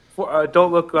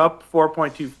 Don't Look Up,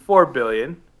 4.24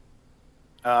 billion.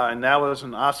 And that was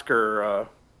an Oscar,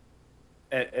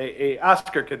 a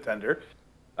Oscar contender.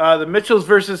 The Mitchells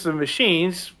versus the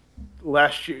Machines,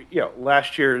 last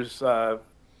year's. I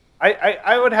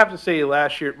would have to say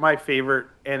last year, my favorite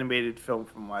animated film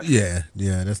from last year.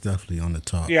 Yeah, that's definitely on the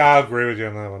top. Yeah, I'll agree with you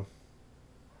on that one.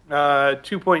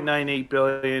 2.98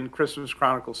 billion. Christmas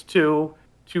Chronicles 2,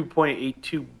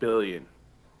 2.82 billion.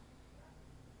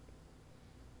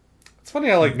 It's funny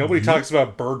how nobody talks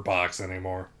about Bird Box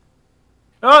anymore.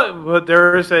 Oh, but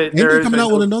there is a coming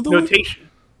out with another notation.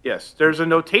 Yes, there's a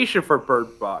notation for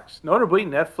Bird Box. Notably,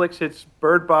 Netflix hits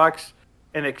Bird Box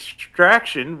and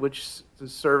Extraction, which the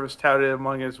service touted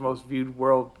among its most viewed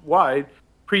worldwide,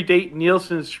 predate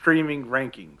Nielsen's streaming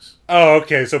rankings. Oh,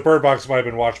 okay. So Bird Box might have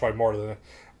been watched by more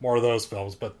of those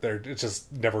films, but it's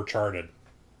just never charted.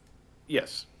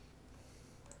 Yes.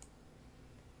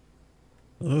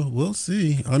 We'll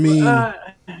see. I mean,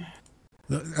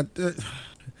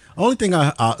 only thing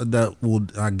that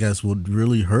would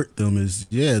really hurt them is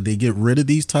they get rid of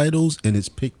these titles and it's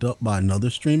picked up by another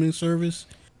streaming service,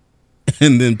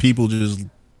 and then people just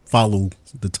follow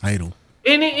the title.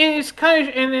 And it's kind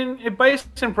of, and then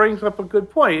Bison brings up a good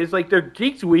point. It's like their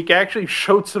Geeks Week actually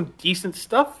showed some decent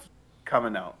stuff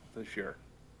coming out this year,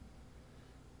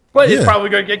 but it's probably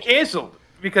going to get canceled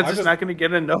because it's not going to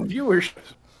get enough viewership.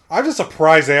 I'm just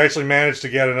surprised they actually managed to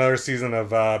get another season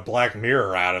of Black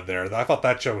Mirror out of there. I thought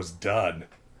that show was done.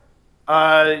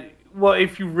 Well,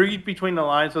 if you read between the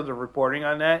lines of the reporting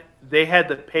on that, they had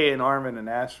to pay an arm and an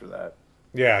ass for that.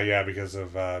 Yeah, because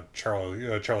of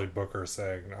Charlie Booker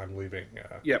saying I'm leaving.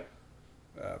 Yep.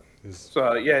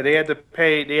 So they had to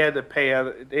pay. They had to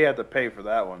pay for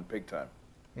that one big time,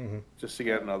 just to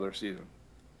get another season.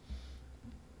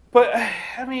 But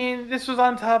I mean, this was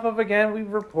on top of, again, we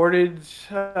reported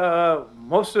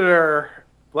most of their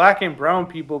black and brown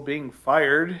people being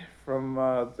fired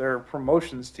from their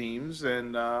promotions teams,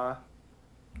 and other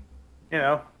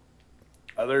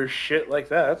shit like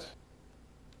that.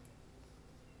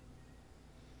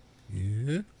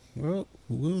 Yeah, well,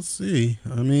 we'll see.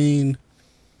 I mean,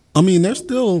 they're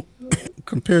still,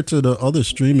 compared to the other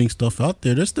streaming stuff out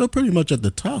there, they're still pretty much at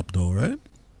the top, though, right?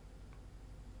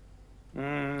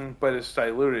 But it's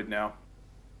diluted now.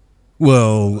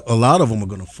 Well, a lot of them are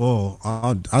gonna fall.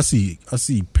 I see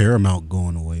Paramount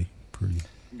going away.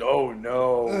 No.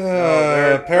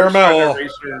 Paramount.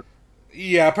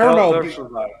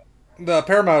 The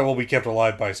Paramount will be kept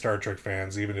alive by Star Trek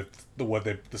fans, even if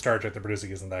the Star Trek they're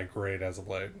producing isn't that great as of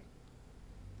late.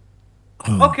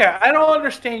 Okay, I don't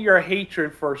understand your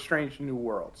hatred for Strange New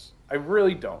Worlds. I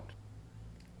really don't.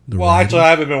 Actually, I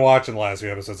haven't been watching the last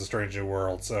few episodes of Strange New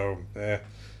World, so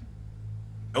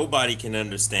Nobody can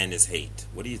understand his hate.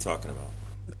 What are you talking about?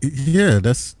 Yeah,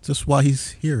 that's just why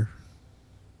he's here.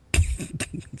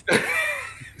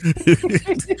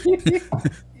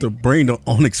 To bring the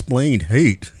unexplained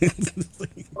hate.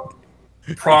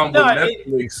 Problem with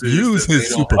Netflix is use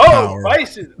his superpower.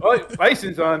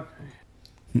 Bison's on.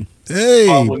 Hey,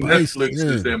 problem with Netflix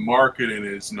is their marketing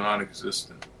is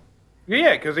non-existent.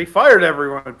 Yeah, because they fired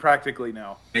everyone practically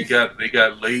now. They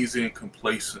got lazy and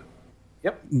complacent.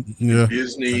 Yep. Yeah.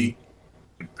 Disney,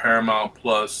 and Paramount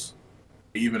Plus,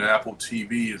 even Apple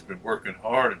TV has been working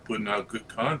hard and putting out good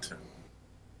content.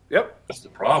 Yep. That's the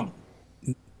problem.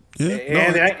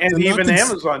 Yeah, and even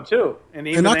Amazon too.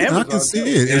 I can see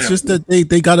it. It's just that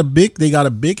they got a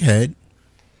big head.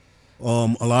 A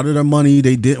lot of their money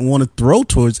they didn't want to throw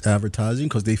towards advertising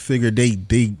because they figured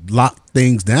they lock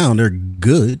things down. They're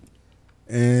good,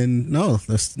 and no,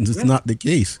 that's not the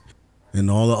case. And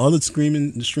all the other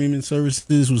streaming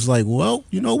services was like, well,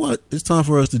 you know what? It's time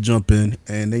for us to jump in,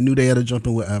 and they knew they had to jump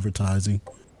in with advertising.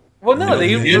 Well, no,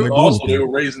 they've been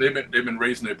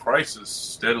raising their prices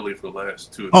steadily for the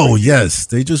last 2 or 3 Oh years. Yes,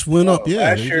 they just went up.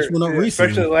 Yeah, they just went up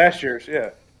recently, especially last year's.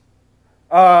 Yeah.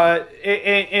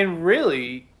 And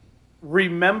really,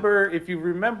 if you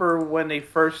remember when they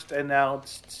first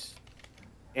announced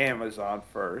Amazon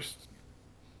first,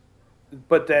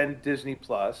 but then Disney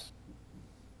Plus.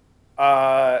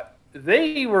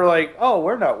 They were like, "Oh,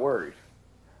 we're not worried."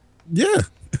 Yeah,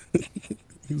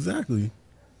 exactly.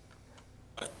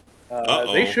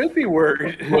 They should be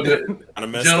worried. Well,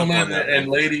 gentlemen and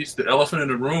ladies, the elephant in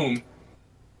the room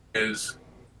is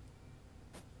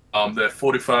that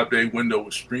 45-day window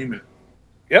with streaming.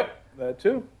 Yep, that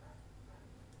too.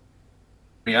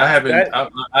 I mean,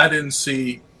 I didn't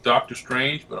see Doctor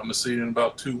Strange, but I'm gonna see it in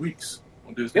about 2 weeks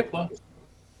on Disney Plus.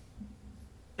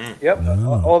 Yep.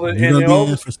 All the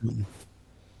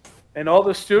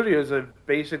studios have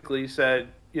basically said,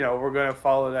 we're going to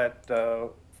follow that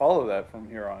from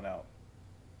here on out.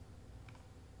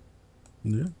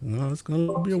 Yeah, no, it's going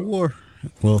to be a war.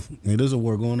 Well, it is a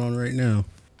war going on right now.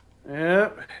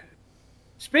 Yeah.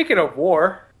 Speaking of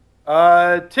war,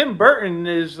 Tim Burton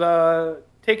is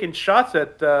taking shots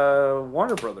at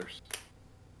Warner Brothers.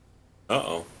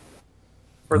 Uh-oh.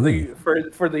 For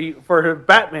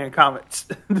Batman comics.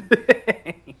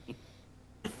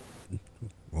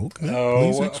 Okay,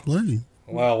 please explain.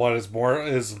 Well, what is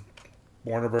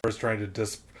Warner Bros. Trying to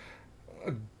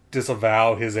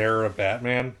disavow his era of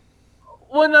Batman?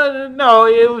 Well, no.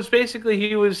 It was basically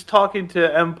he was talking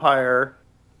to Empire,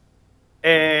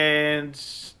 and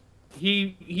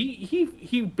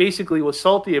he basically was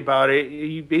salty about it.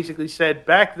 He basically said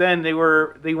back then they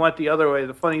went the other way.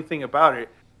 The funny thing about it.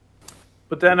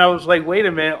 But then I was like, wait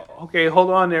a minute. Okay, hold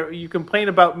on there. You complain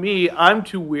about me. I'm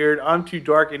too weird. I'm too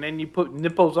dark. And then you put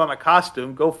nipples on a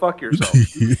costume. Go fuck yourself.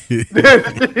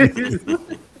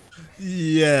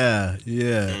 Yeah.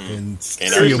 And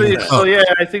seriously, so yeah,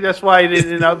 I think that's why they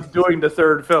ended up doing the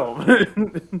third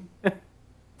film.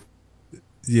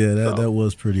 Yeah, that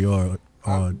was pretty odd.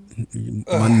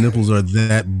 My nipples are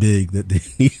that big that they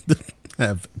need to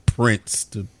have prints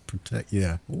to protect.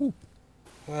 Yeah. Ooh.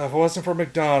 If it wasn't for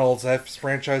McDonald's, that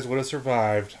franchise would have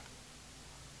survived.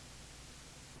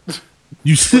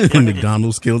 You said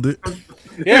McDonald's killed it?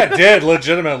 Yeah, it did,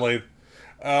 legitimately.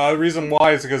 The reason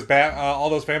why is because all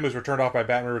those families were turned off by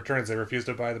Batman Returns. They refused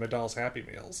to buy the McDonald's Happy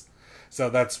Meals. So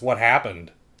that's what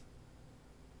happened.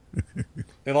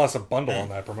 They lost a bundle on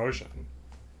that promotion.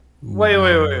 Wait.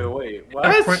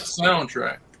 What? Print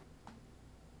soundtrack.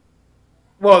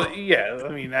 Well, yeah, I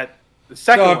mean, the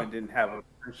second one didn't have a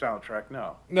soundtrack,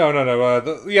 no. No.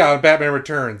 Batman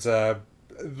Returns. The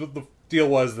deal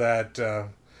was that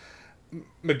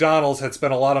McDonald's had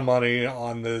spent a lot of money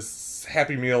on this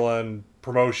Happy Meal and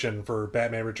promotion for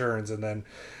Batman Returns, and then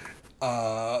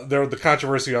there was the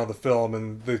controversy on the film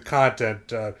and the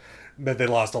content meant they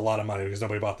lost a lot of money because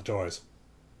nobody bought the toys.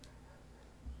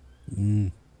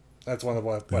 That's one of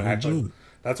what actually.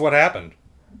 That's what happened.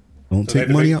 Don't take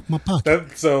money out my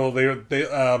pocket. So they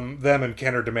them and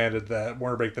Kenner demanded that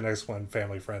Warner make the next one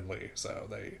family friendly. So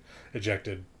they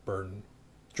ejected Burton.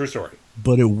 True story.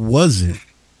 But it wasn't.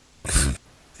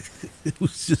 It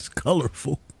was just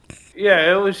colorful.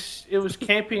 Yeah, it was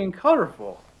campy and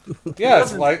colorful. Yeah,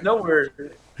 it's like nowhere.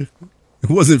 It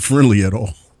wasn't friendly at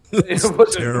all. It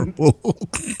was terrible.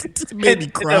 It made me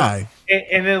cry.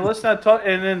 And then let's not talk.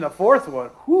 And then the fourth one,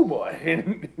 whoo boy.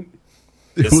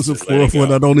 It was a fourth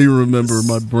one. I don't even remember.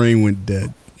 My brain went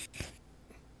dead.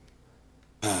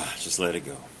 Just let it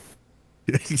go.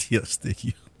 Yes, thank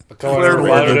you. Break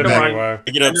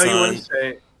it up,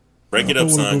 son. Break it up,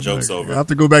 son. Joke's over. I have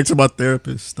to go back to my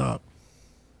therapist. Stop.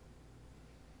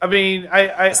 I mean,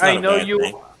 I know you.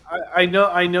 Thing. I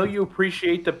know you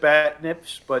appreciate the bat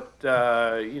nips, but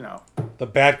you know the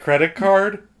bat credit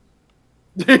card.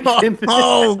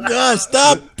 Oh God!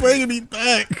 Stop bringing me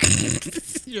back.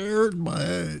 You hurt my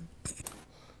head.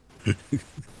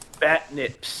 Bat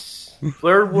nips.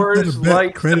 Blurred words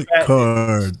like credit the bat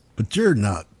card, nips. but you're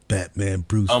not Batman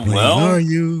Bruce Wayne, well, are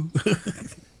you?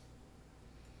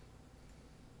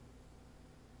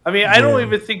 I mean, I don't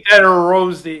even think that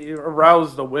aroused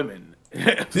the women.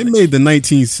 They made the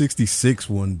 1966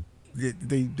 one.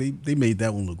 They made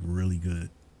that one look really good.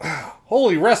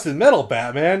 Holy rusted metal,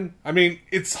 Batman! I mean,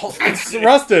 it's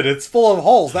rusted. It's full of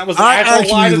holes. That was an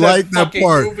actual line of that fucking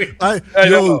movie.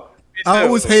 I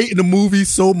was hating the movie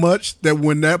so much that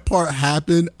when that part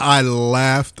happened, I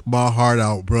laughed my heart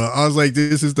out, bro. I was like,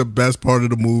 "This is the best part of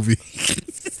the movie."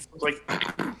 Like,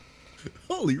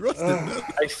 holy rusted metal!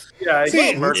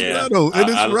 I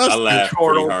laughed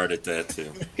pretty hard at that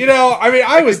too. You know, I mean,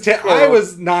 I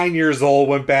was 9 years old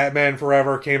when Batman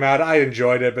Forever came out. I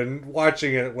enjoyed it, but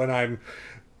watching it when I'm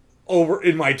over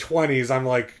in my 20s, I'm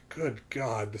like, good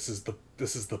God, this is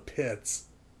the pits.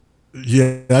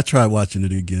 Yeah, I tried watching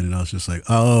it again, and I was just like,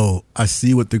 "Oh, I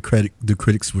see what the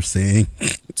critics were saying."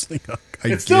 It's like,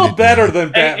 it's still better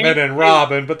than Batman and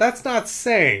Robin, but that's not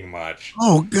saying much.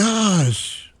 Oh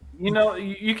gosh! You know,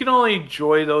 you can only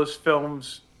enjoy those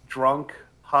films drunk,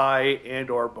 high, and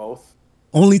or both.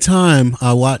 Only time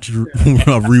I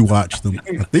rewatched them.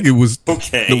 I think it was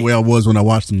the way I was when I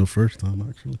watched them the first time,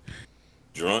 actually.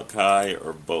 Drunk, high,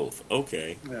 or both.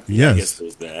 Okay. Yeah. Yes. I guess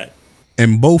there's that.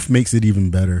 And both makes it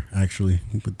even better, actually,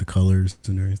 with the colors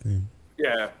and everything.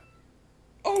 Yeah.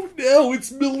 Oh no,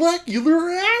 it's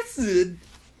molecular acid.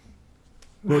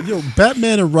 Well,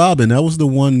 Batman and Robin, that was the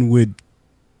one with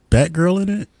Batgirl in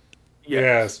it?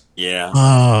 Yes. Yeah.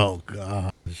 Oh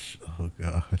gosh.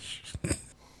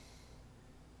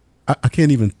 I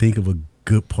can't even think of a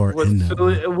good part in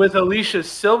that. With Alicia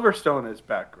Silverstone as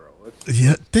Batgirl.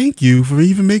 Yeah, thank you for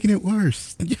even making it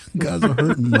worse. You guys are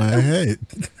hurting my head.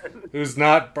 Who's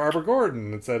not Barbara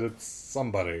Gordon? It said it's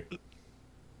somebody.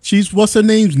 She's what's her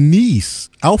name's niece,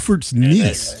 Alfred's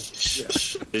niece.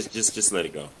 Just let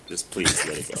it go. Just please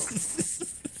let it go.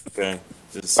 Okay.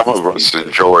 Some of us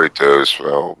enjoyed those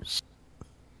films.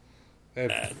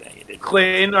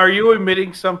 Clayton, are you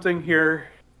admitting something here?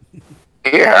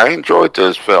 Yeah, I enjoyed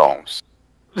those films.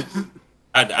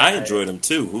 I enjoyed them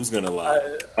too. Who's gonna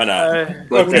lie? Why not?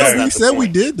 Okay. We said we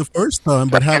did the first time,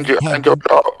 but I enjoyed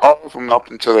all of them up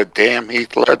until the damn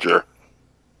Heath Ledger.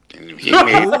 And he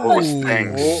made those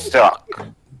things suck.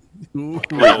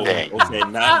 Okay,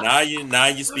 now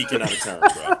you're speaking out of turn, bro.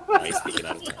 Now you're speaking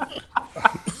out of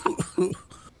turn.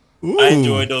 I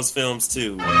enjoyed those films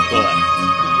too, but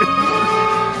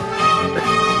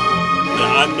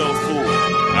I'm no fool.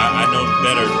 I know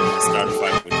better than to start a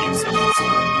fight with you, so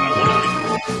I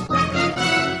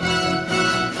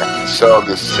I saw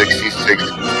the 66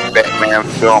 Batman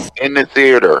film in the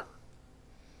theater.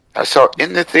 I saw it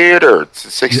in the theater. It's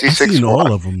the 66 I've seen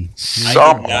all of them. I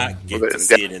did not get to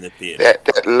see it in the theater.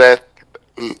 That left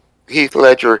Heath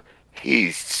Ledger,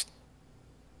 he's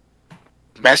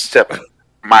messed up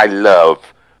my love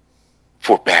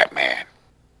for Batman.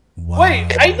 Wow.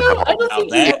 Wait, I don't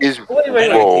think he is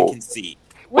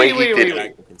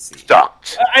Wait.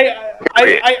 Sucked.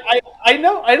 I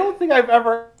know. I don't think I've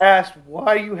ever asked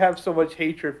why you have so much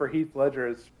hatred for Heath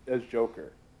Ledger as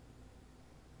Joker.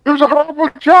 It was a horrible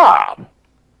job.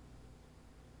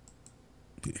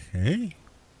 Hey.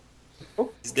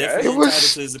 He's definitely It was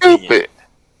entitled to his stupid. opinion.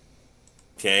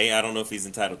 Okay, I don't know if he's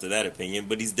entitled to that opinion,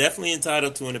 but he's definitely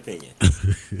entitled to an opinion.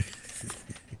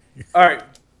 All right,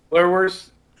 Blairworth.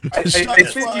 I think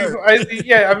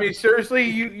I mean, seriously,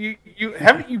 you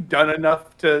haven't you done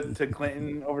enough to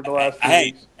Clinton over the last few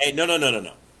weeks? Hey,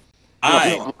 no.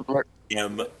 I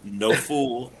am no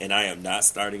fool, and I am not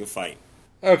starting a fight.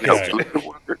 Okay. I am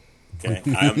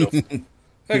no fool.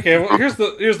 Okay, well, here's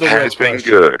the real Has been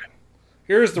question. good.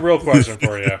 Here's the real question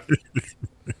for you.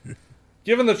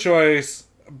 Given the choice,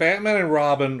 Batman and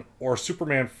Robin or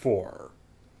Superman 4?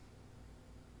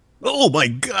 Oh my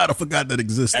God, I forgot that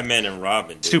existed. Batman and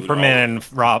Robin, dude. Superman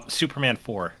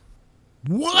 4.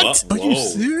 What? Are you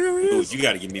serious? Dude, you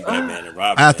got to give me Batman and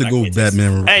Robin. I have to go with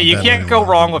Batman. Hey, you Batman can't go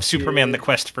wrong with Superman: The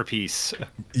Quest for Peace.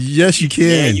 Yes, you can.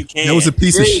 Yeah, you can. That was a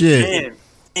piece of shit.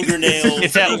 Fingernails.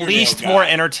 It's at least more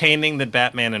entertaining than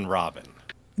Batman and Robin.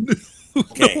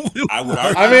 Okay, I would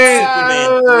argue. I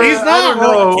mean, he's not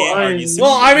wrong.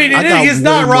 Well, I mean, he's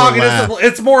not wrong.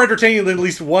 It's more entertaining than at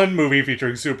least one movie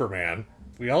featuring Superman.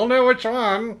 We all know which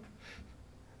one.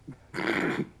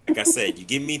 Like I said, you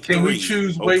give me 3. Can we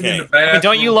choose okay. waiting in the bathroom? I mean,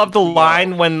 don't you love the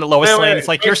line when Lois Wait, Lane's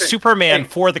like, "You're Bison, Superman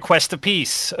for the Quest of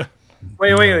Peace"?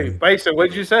 Wait, Bison, what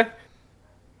did you say?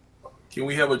 Can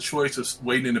we have a choice of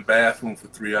waiting in the bathroom for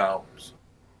 3 hours?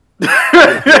 with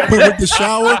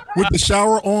the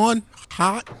shower on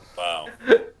hot. Wow.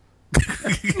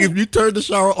 If you turn the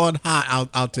shower on hot,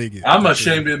 I'll take it. I'm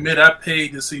ashamed to admit I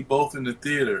paid to see both in the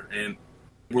theater, and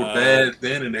they were bad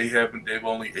then, and they've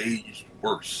only aged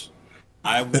worse.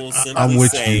 I will simply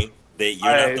say that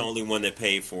you're not the only one that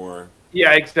paid for.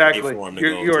 Yeah, exactly. For him to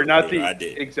you go are to not theater. I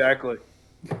did. Exactly.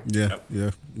 Yeah,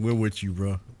 we're with you,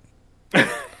 bro.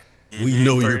 We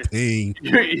know you're paying.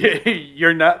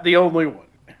 You're not the only one.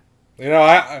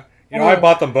 I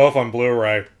bought them both on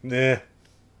Blu-ray.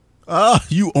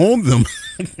 You own them.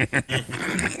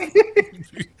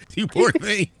 You poor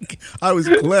thing. I was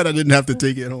glad I didn't have to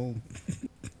take it home.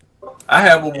 I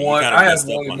have one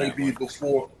that may be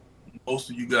before most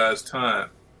of you guys' time.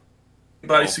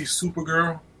 Anybody see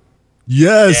Supergirl?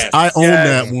 Yes, I own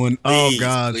that one. Please, oh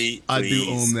God, please, I do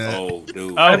own that. Oh,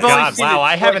 dude. Oh God! Wow,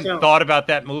 I haven't thought about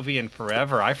that movie in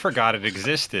forever. I forgot it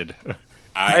existed.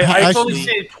 I've only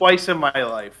seen it twice in my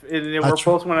life, and they were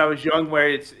both when I was young. Where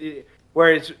it's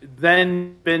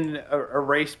then been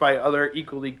erased by other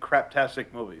equally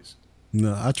craptastic movies.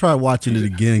 No, I tried watching it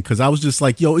again because I was just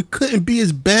like, "Yo, it couldn't be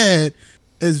as bad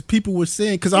as people were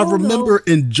saying." Because I remember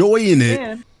enjoying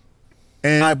it.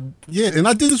 And I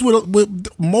did this with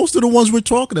most of the ones we're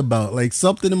talking about. Like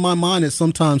something in my mind that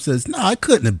sometimes says, "No, it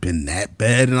couldn't have been that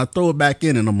bad," and I throw it back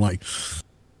in, and I'm like,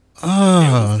 it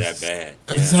was that bad.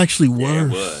 It's actually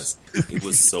worse. It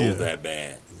was so that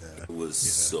bad. It was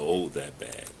so that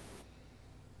bad.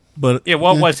 But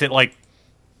what was it like?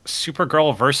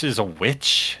 Supergirl versus a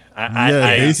witch?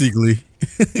 Basically.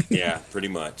 Yeah, pretty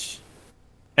much.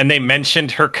 And they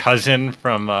mentioned her cousin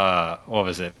from what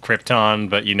was it, Krypton?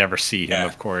 But you never see him,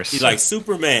 of course. He's like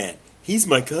Superman. He's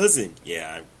my cousin.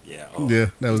 Yeah. Yeah,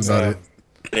 that was about it.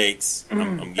 Thanks.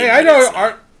 I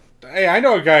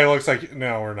know a guy who looks like.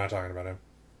 No, we're not talking about him.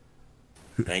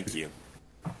 Thank you.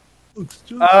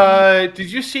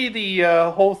 Did you see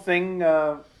the whole thing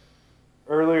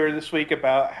earlier this week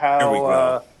about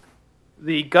how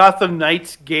the Gotham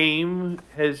Knights game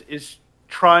is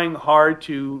trying hard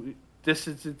to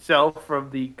distance itself from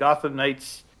the Gotham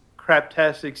Knights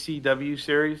craptastic CW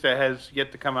series that has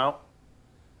yet to come out?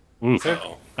 Oof.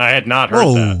 I had not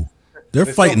heard that. They're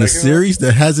fighting a series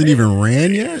that hasn't even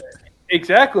ran yet?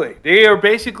 Exactly.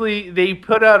 They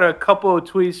put out a couple of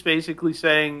tweets basically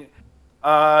saying,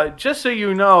 just so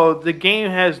you know, the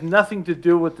game has nothing to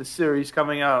do with the series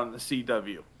coming out on the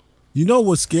CW. You know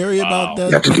what's scary about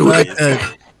that?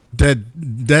 The fact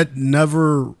that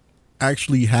never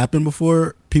actually happened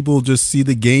before. People just see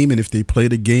the game, and if they play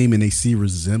the game and they see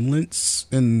resemblance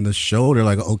in the show, they're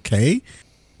like, okay.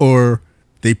 Or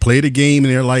they play the game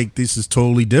and they're like, this is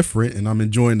totally different, and I'm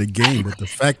enjoying the game. But the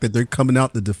fact that they're coming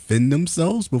out to defend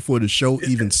themselves before the show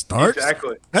even starts,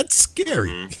 that's scary.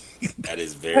 Mm-hmm. That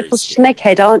is very scary.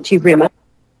 Snakehead, aren't you, Rimmer?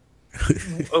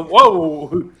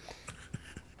 Whoa.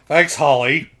 Thanks,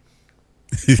 Holly.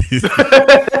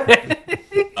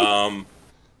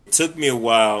 It took me a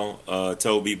while,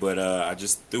 Toby, but I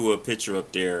just threw a picture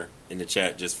up there in the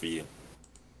chat just for you.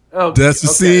 Oh, that's the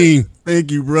scene.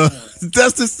 Thank you, bro.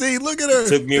 That's the scene. Look at her. It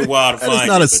took me a while to find it. That is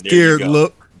not a scared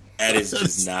look. That is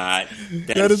just not.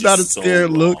 That is not a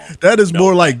scared look. That is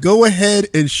more like, go ahead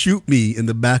and shoot me in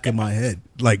the back of my head.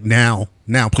 Like now,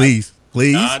 please.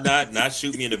 Nah, not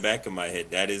shoot me in the back of my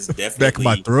head. That is definitely back of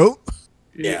my throat.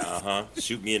 Yeah,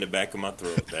 Shoot me in the back of my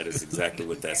throat. That is exactly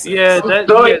what that says. Yeah,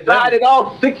 so excited,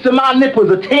 all 6 of my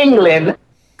nipples are tingling.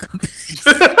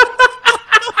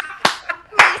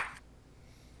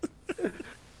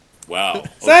 Wow.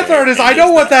 Sad part is I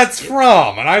know what that's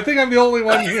from, and I think I'm the only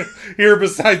one here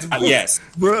besides. Yes,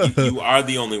 you are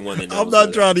the only one that knows. I'm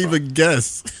not trying to even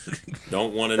guess.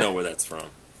 Don't want to know where that's from.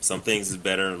 Some things is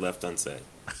better left unsaid.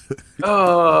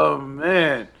 Oh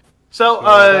man. So,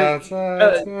 Dalek,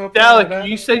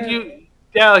 you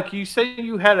said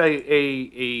you had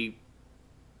a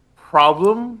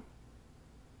problem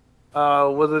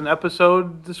with an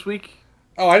episode this week.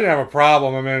 Oh, I didn't have a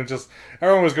problem. I mean, just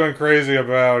everyone was going crazy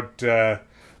about early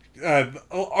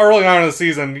on in the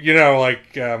season. You know,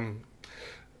 like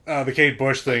the Kate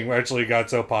Bush thing actually got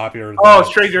so popular. Oh,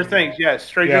 Stranger Things, yes,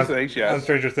 Stranger Things, yes.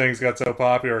 Stranger Things got so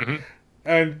popular. Mm-hmm.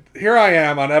 And here I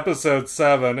am on episode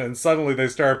 7, and suddenly they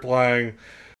start playing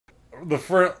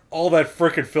all that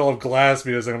frickin' Philip Glass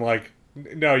music. I'm like,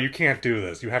 no, you can't do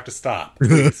this. You have to stop.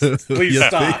 Please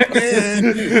stop.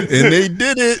 And they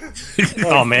did it.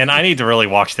 Oh man, I need to really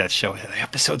watch that show. The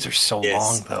episodes are so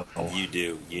long, though. You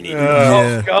do. You need.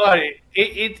 Oh god,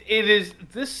 it is.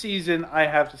 This season, I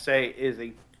have to say, is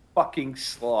a fucking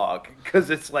slog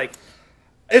because it's like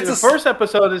the first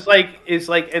episode is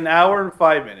like an hour and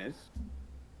 5 minutes.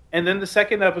 And then the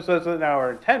second episode is an hour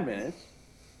and 10 minutes.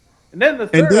 And then the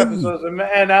third episode is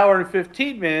an hour and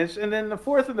 15 minutes. And then the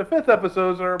fourth and the fifth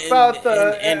episodes are about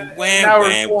an hour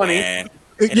and 20. And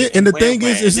the thing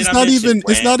is it's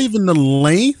not even the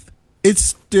length.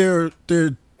 It's their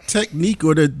technique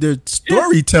or their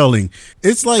storytelling.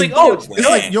 It's like,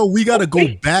 yo, we got to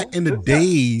go back in the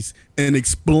days and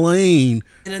explain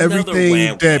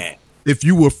everything that if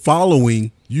you were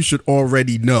following, you should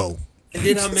already know. And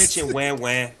then I mentioned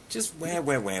wham. Just wham.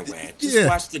 Just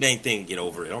watch the dang thing and get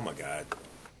over it. Oh my god.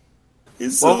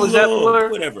 It's so what was that blur?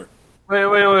 Whatever. Wait.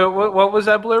 What was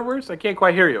that blur words? I can't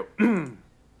quite hear you.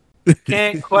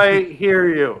 Can't quite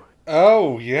hear you.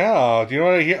 Oh yeah. Do you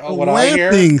want to hear what I hear?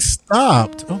 Lamping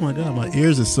stopped. Oh my god, my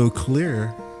ears are so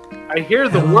clear. I hear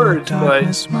the words,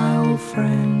 darkness, but my old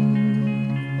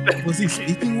friend. Was he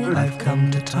speaking with? I've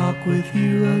come to talk with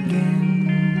you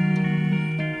again.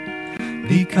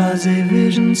 Because a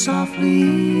vision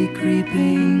softly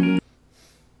creeping.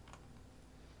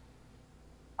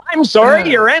 I'm sorry,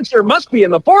 your answer must be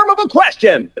in the form of a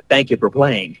question. Thank you for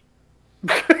playing.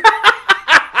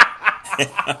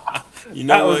 You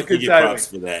know what? You get props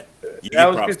for that.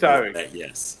 That was good timing.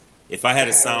 Yes. If I had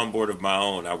a soundboard of my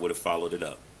own, I would have followed it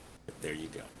up. There you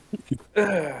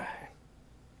go.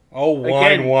 Oh,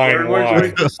 wine.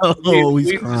 Oh,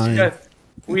 he's crying.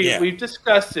 We've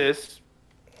discussed this.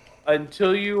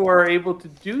 Until you are able to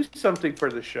do something for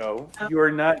the show, you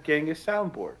are not getting a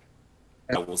soundboard.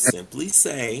 I will simply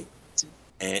say,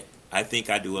 and I think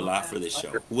I do a lot for this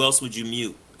show. Who else would you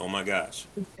mute? Oh my gosh!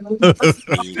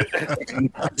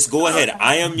 Just go ahead.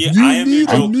 I am your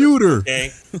muter.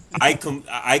 Okay,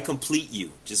 I complete you.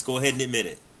 Just go ahead and admit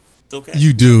it. It's okay.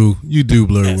 You do,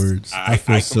 blur words. I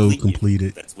feel so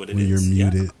completed. That's what it when is. You're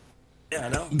muted. Yeah, I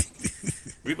know.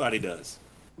 Everybody does.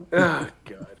 Oh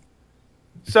God.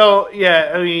 So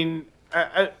yeah, I mean,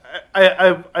 I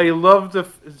love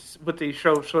what they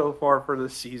show so far for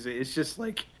this season. It's just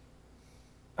like,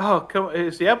 oh, come on,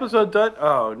 is the episode done?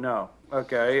 Oh no,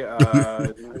 okay.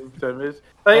 Okay,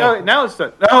 now it's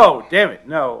done. No, damn it,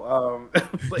 no.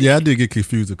 Yeah, I did get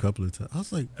confused a couple of times. I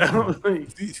was like,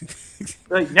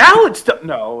 like now it's done.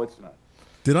 No, it's not.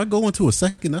 Did I go into a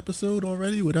second episode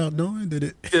already without knowing?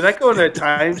 Did I go into a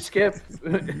time skip?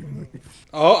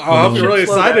 Oh, I hope you're really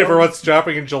excited for what's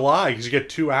dropping in July because you get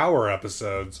 2-hour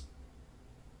episodes.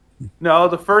 No,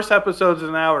 the first episode's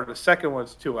an hour. The second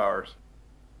one's 2 hours.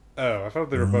 Oh, I thought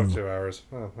they were both 2 hours.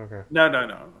 Oh, okay. No.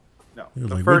 The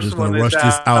Like, first we're just one gonna rush is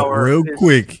this out real is-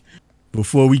 quick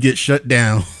before we get shut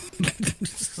down.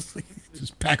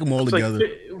 Just pack them all It's together.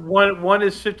 like one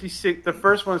is 56. The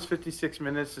first one is 56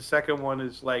 minutes. The second one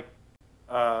is like,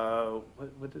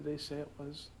 what did they say it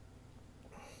was?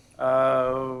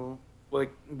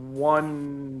 Like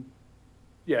one.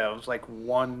 Yeah, it was like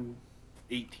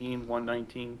 1:18,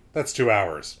 1:19. That's 2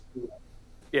 hours.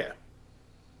 Yeah.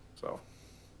 So.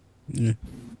 Yeah.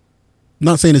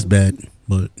 Not saying it's bad,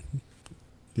 but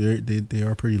they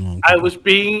are pretty long. I was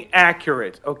being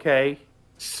accurate. Okay,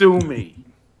 sue me.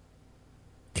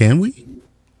 Can we?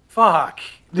 Fuck.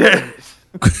 I'm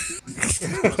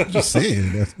just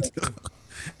saying.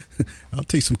 I'll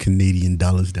take some Canadian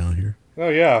dollars down here. Oh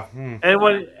yeah.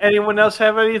 Anyone else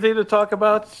have anything to talk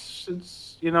about?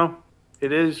 Since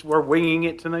we're winging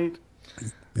it tonight.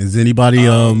 Is anybody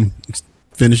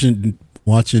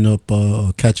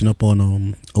catching up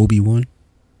on Obi-Wan?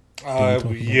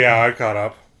 Yeah, I caught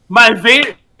up. My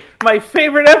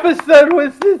favorite episode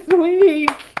was this week.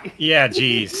 Yeah,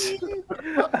 jeez.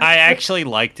 I actually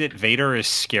liked it. Vader is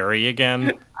scary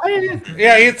again.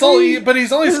 Yeah, but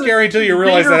he's only scary until you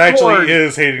realize that actually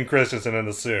is Hayden Christensen in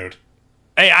the suit.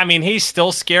 Hey, I mean, he's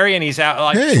still scary, and he's out.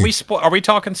 Like, are we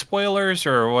talking spoilers,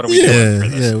 or what are we doing for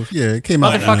this? Yeah. It came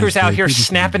out. Motherfuckers out here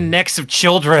snapping necks of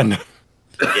children.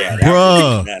 Yeah,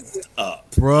 Bruh. That's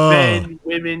up. Bro, Men,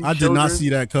 women, I did not see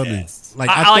that coming. Yes. Like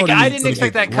I didn't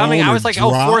expect that coming. I was like, oh,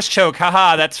 force choke,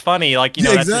 haha, that's funny. Like,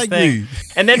 that's his thing.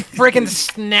 And then freaking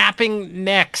snapping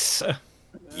necks.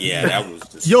 Yeah, that was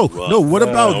just rough. No, what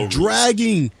about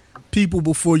dragging people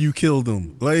before you kill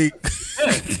them? Like,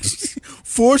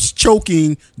 force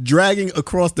choking, dragging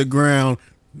across the ground,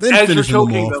 then As finishing you're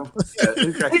them choking off. them. Yeah,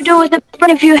 exactly. You do with it,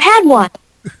 but if you had one.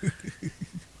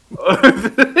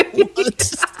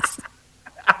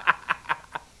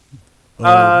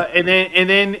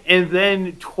 And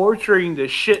then torturing the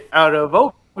shit out of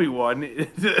Obi-Wan.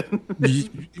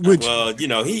 Well,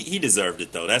 he deserved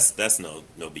it though. That's no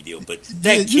big deal. But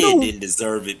that kid didn't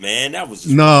deserve it, man. That was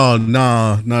just not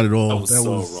at all. That was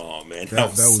so wrong, man.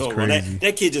 That was so crazy. wrong.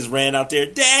 That kid just ran out there,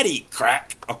 Daddy,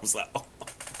 crack. I was like, oh.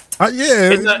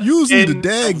 Usually the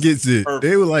dad gets it.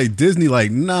 They were like Disney,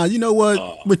 like, nah, you know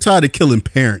what? We're tired of killing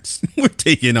parents. We're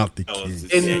taking out the kids. We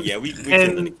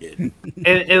killing the kid.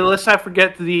 And let's not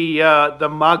forget the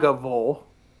MAGA Vol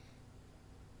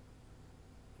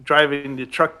driving the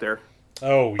truck there. Yeah.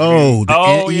 I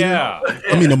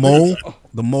mean the mole.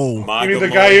 The mole. You mean the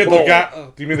guy?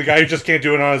 Do you mean the guy who just can't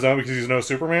do it on his own because he's no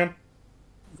Superman?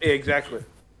 Yeah, exactly.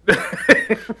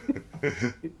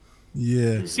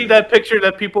 Yeah. You see that picture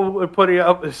that people were putting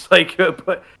up? It's like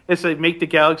make the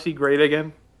galaxy great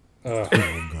again. Oh,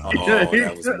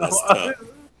 that was messed up.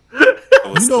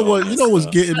 You know what's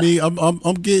getting me?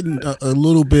 I'm getting a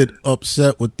little bit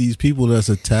upset with these people that's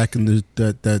attacking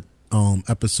that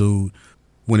episode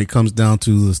when it comes down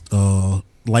to this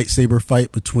lightsaber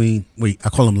fight between I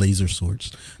call them laser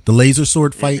swords. The laser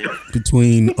sword fight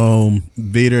between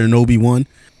Vader and Obi-Wan.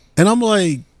 And I'm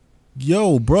like,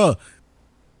 yo, bruh,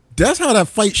 that's how that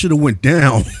fight should have went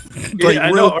down.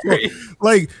 I know, right?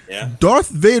 Like, Darth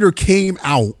Vader came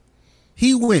out.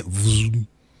 He went.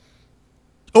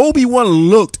 Obi-Wan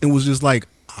looked and was just like,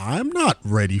 I'm not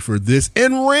ready for this,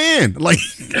 and ran. Like,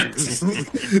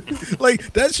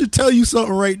 like that should tell you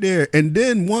something right there. And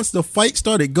then once the fight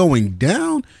started going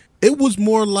down, it was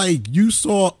more like you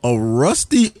saw a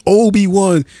rusty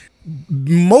Obi-Wan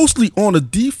mostly on a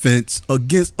defense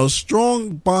against a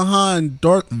strong behind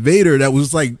Darth Vader that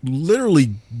was like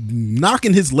literally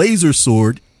knocking his laser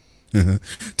sword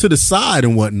to the side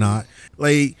and whatnot.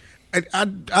 Like, I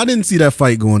didn't see that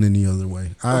fight going any other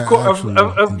way. I know.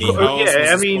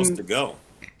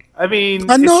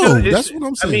 That's what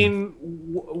I'm saying. I mean,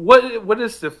 what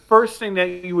is the first thing that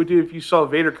you would do if you saw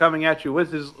Vader coming at you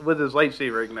with his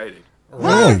lightsaber igniting?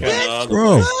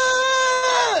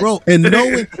 Bro, and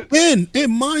knowing,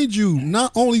 and mind you,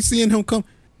 not only seeing him come,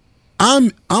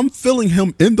 I'm feeling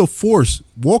him in the Force,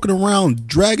 walking around,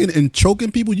 dragging and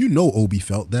choking people. You know, Obi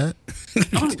felt that.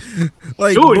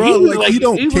 Like, dude, bro, he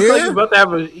don't care.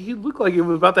 He looked like he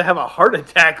was about to have a heart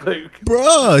attack. Like,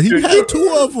 bro, he had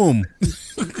two of them.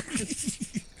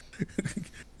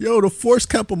 Yo, the Force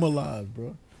kept him alive,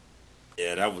 bro.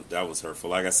 Yeah, that was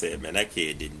hurtful. Like I said, man, that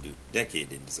kid didn't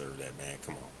deserve that, man.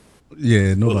 Come on.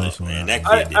 Yeah, nobody saw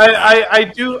that. I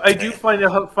do find it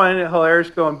hilarious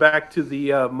going back to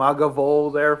the MAGA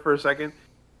Vol there for a second.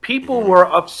 People were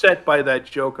upset by that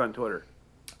joke on Twitter.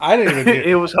 I didn't even.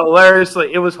 It was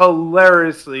hilariously.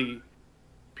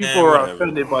 People were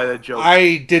offended by that joke.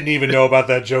 I didn't even know about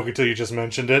that joke until you just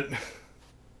mentioned it.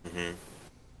 Mm-hmm.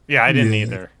 Yeah, I didn't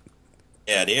either.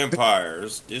 Yeah, the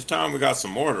Empires. This time we got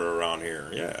some order around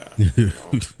here. Yeah.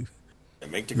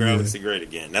 And make the galaxy great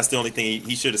again. That's the only thing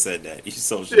he should have said that. He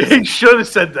should have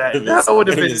said that. That would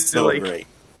have been so great.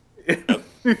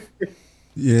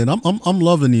 Yeah, and I'm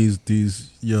loving these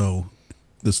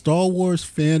the Star Wars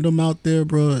fandom out there,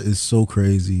 bro, is so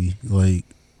crazy. Like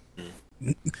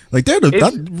they're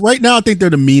right now. I think they're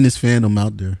the meanest fandom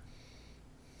out there.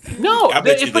 No, but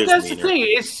that's the thing.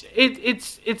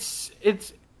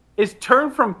 It's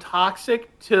turned from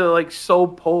toxic to like so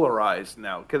polarized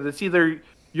now because it's either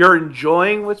you're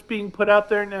enjoying what's being put out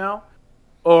there now,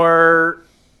 or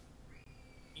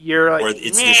you're like, or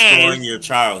it's destroying your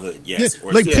childhood. Yes,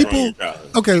 yeah, like people.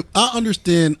 Okay, I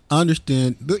understand.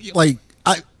 Like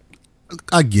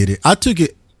I get it. I took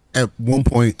it at one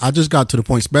point. I just got to the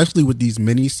point, especially with these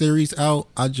miniseries out.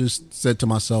 I just said to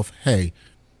myself, "Hey,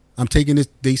 I'm taking this."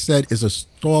 They said it's a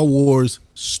Star Wars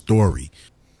story.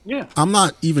 Yeah, I'm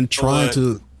not even trying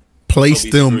to place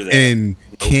them in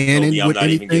canon with not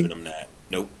anything. Even giving them that.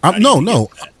 Nope. No.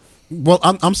 Well,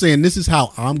 I'm saying this is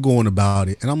how I'm going about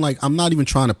it, and I'm like, I'm not even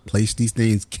trying to place these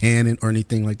things canon or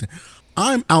anything like that.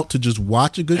 I'm out to just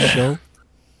watch a good show,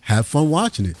 have fun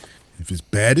watching it. If it's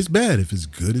bad, it's bad. If it's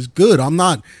good, it's good. I'm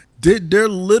not. They're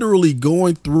literally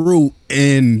going through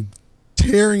and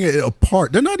tearing it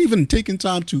apart. They're not even taking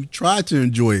time to try to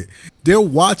enjoy it. They're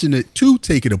watching it to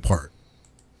take it apart.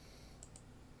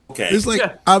 Okay. It's like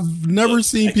I've never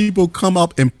seen people come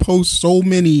up and post so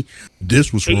many.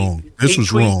 This was wrong. This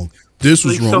was wrong. This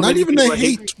was wrong. Not even the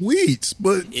hate tweets,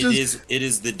 but it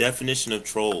is the definition of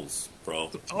trolls, bro.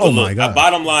 Oh my god!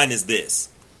 Bottom line is this: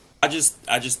 I just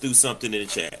threw something in the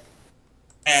chat.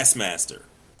 Taskmaster.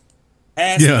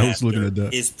 I was looking at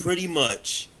that. Is pretty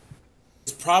much.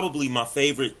 It's probably my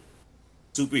favorite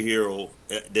superhero.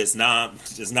 That's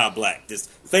not black. This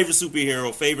favorite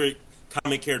superhero, favorite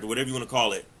comic character, whatever you want to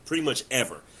call it. Pretty much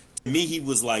ever. To me, he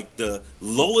was like the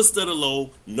lowest of the low.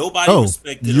 Nobody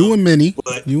respected him. You and Minnie.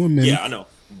 Yeah, I know.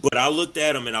 But I looked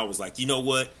at him and I was like, you know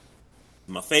what?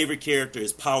 My favorite character,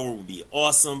 his power would be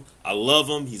awesome. I love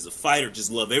him. He's a fighter.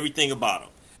 Just love everything about him.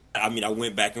 I mean, I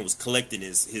went back and was collecting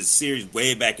his series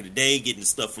way back in the day, getting the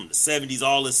stuff from the 70s,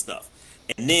 all this stuff.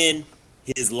 And then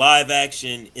his live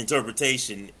action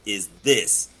interpretation is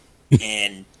this.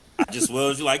 And I just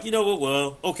was like, you know what?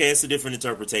 Well, okay, it's a different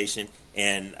interpretation.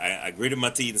 And I gritted my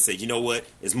teeth and said, you know what?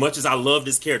 As much as I love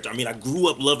this character, I mean, I grew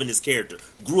up loving this character.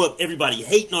 Grew up everybody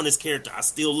hating on this character. I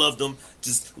still loved him.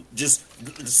 Just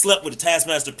slept with a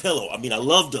Taskmaster pillow. I mean, I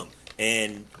loved him.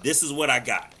 And this is what I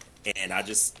got. And I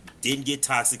just didn't get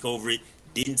toxic over it.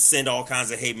 Didn't send all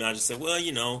kinds of hate mail. I just said, well,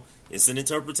 you know, it's an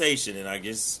interpretation. And I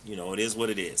guess, you know, it is what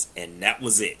it is. And that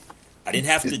was it. I didn't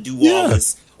have to do all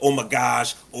this. Oh my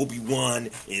gosh, Obi-Wan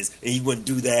and he wouldn't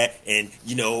do that, and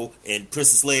you know, and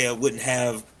Princess Leia wouldn't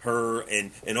have her,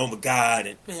 and oh my god,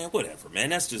 and man, whatever,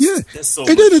 man, that's just that's so.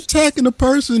 And then attacking a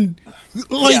person,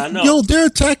 like they're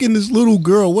attacking this little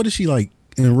girl. What is she like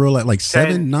in real life? Like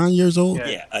 7, 9 years old?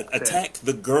 Yeah, attack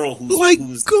the girl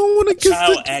who's going a against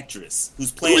child actress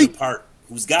who's playing a part,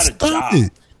 who's got a job.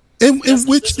 In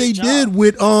which they did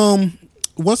with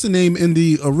what's the name in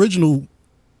the original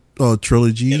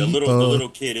trilogy. Yeah, the little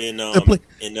kid in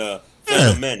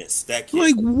Phantom Menace. That kid.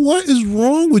 Like, what is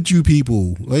wrong with you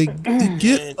people? Like,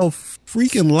 get a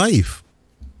freaking life.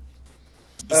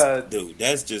 Dude,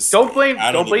 that's just don't blame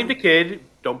the kid.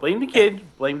 Don't blame the kid.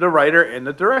 Blame the writer and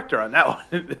the director on that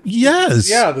one. Yes,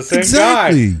 yeah, the same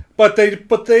guy. But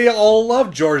they all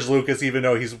love George Lucas, even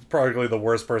though he's probably the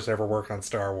worst person to ever work on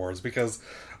Star Wars. Because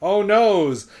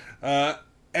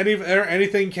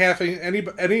everybody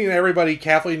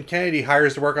Kathleen Kennedy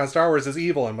hires to work on Star Wars is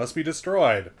evil and must be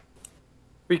destroyed.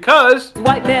 Because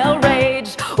white male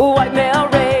rage, white male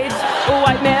rage,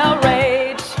 white male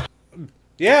rage.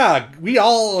 Yeah,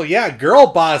 girl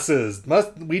bosses.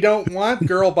 We don't want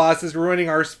girl bosses ruining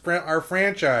our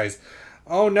franchise.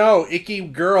 Oh no, icky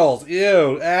girls.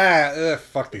 Ew.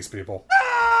 Fuck these people.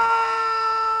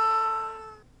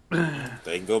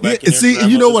 They can go back in see,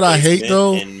 you know what I hate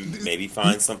though? And maybe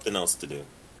find something else to do.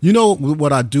 You know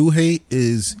what I do hate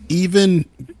is, even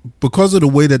because of the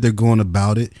way that they're going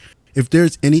about it, if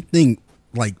there's anything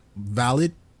like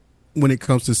valid when it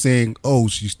comes to saying, oh,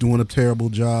 she's doing a terrible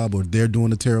job or they're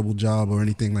doing a terrible job or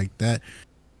anything like that,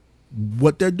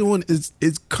 what they're doing is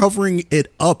covering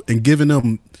it up and giving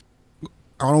them,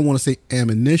 I don't want to say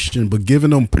ammunition, but giving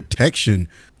them protection,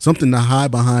 something to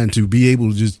hide behind to be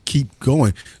able to just keep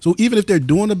going. So even if they're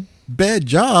doing a bad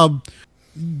job,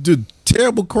 to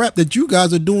terrible crap that you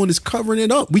guys are doing is covering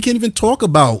it up. We can't even talk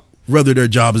about whether their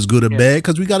job is good or bad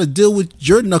because we got to deal with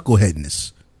your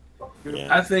knuckleheadness.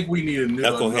 Yeah. I think we need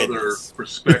another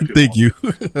perspective. Thank you.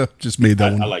 Just made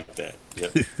that one. I like that. Yeah.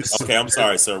 Okay, I'm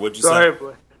sorry, sir. What'd you say?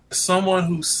 Someone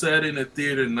who sat in a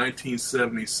theater in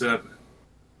 1977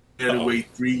 had to wait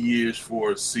 3 years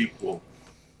for a sequel,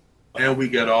 and we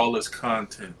got all this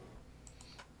content.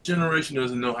 Generation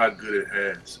doesn't know how good it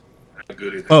has.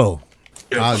 You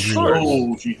have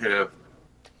shows, you have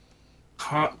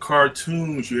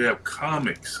cartoons, you have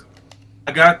comics.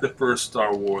 I got the first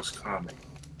Star Wars comic.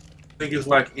 I think it's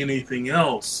like anything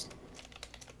else.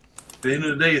 At the end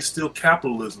of the day, it's still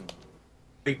capitalism. I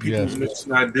think people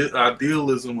mixing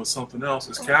idealism with something else.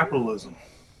 It's capitalism.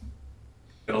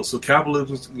 So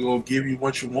capitalism is going to give you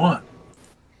what you want.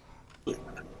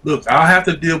 Look, I'll have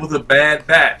to deal with a Bad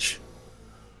Batch.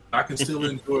 I can still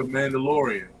enjoy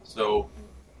Mandalorian. So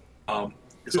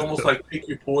it's almost like pick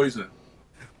your poison.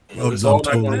 It's all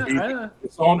not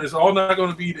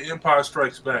going to be The Empire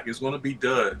Strikes Back. It's going to be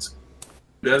duds.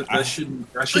 That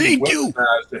shouldn't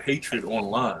weaponize the hatred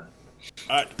online.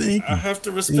 I have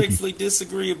to respectfully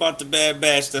disagree about the Bad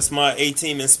Batch. That's my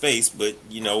A-team in space, but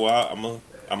you know what? I'm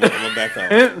gonna back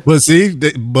off. But see,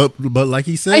 but like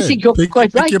he said, pick your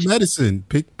medicine.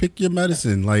 Pick your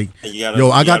medicine. Like,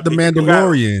 I got the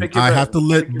Mandalorian. I have to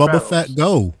let Boba Fett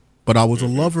go. But I was a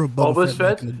lover of Boba Fett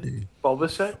back in the day.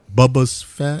 Bubba's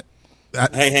Fett.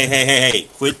 Hey!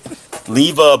 Quit.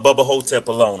 Leave Bubba Hotep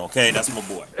alone, okay? That's my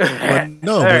boy.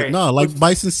 No, like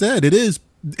Bison said, it is.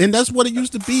 And that's what it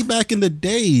used to be back in the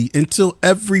day until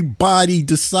everybody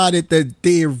decided that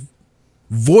their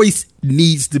voice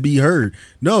needs to be heard.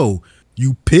 No,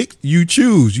 you pick, you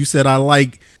choose. You said, I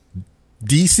like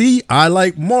DC, I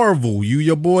like Marvel.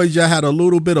 Your boys, y'all had a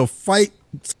little bit of fight,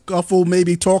 scuffle,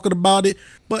 maybe talking about it.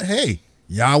 But hey,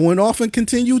 y'all went off and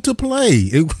continued to play.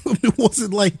 It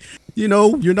wasn't like,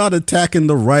 you're not attacking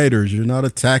the writers. You're not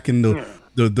attacking the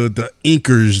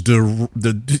inkers,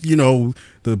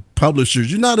 the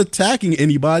publishers. You're not attacking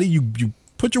anybody. You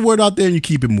put your word out there and you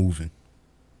keep it moving.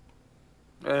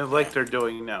 Like they're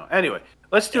doing now. Anyway,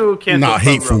 let's do a cancel. Not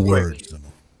hateful words.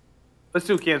 Let's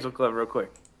do a cancel club real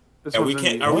quick. Are we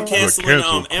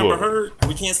canceling Amber Heard? Are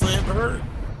we canceling Amber Heard?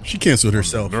 She canceled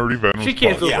herself. Nerdy Venoms. She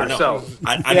canceled herself.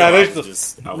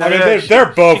 They're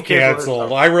both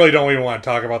canceled. I really don't even want to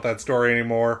talk about that story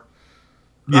anymore.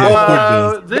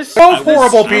 Both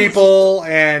horrible people,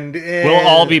 and we'll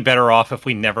all be better off if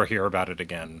we never hear about it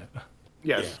again.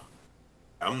 Yes. Yeah.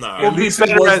 I'm not. At least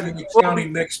it wasn't in the county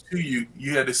next to you.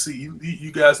 You had to see.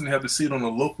 You guys didn't have to see it on the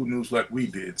local news like we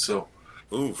did. So,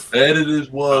 that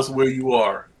it was where you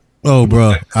are. Oh,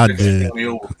 bro, I did.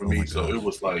 Over for me, so it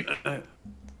was like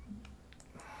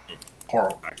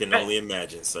horrible. I can only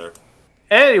imagine, sir.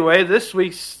 Anyway, this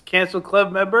week's Cancel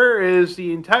Club member is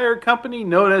the entire company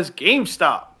known as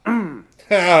GameStop.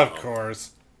 Of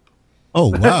course.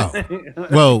 Oh, wow.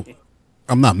 Well,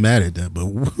 I'm not mad at that,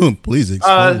 but please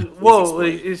explain.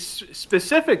 It's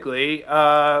specifically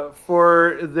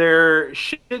for their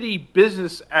shitty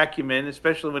business acumen,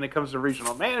 especially when it comes to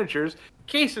regional managers.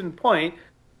 Case in point,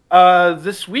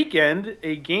 this weekend,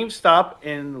 a GameStop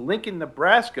in Lincoln,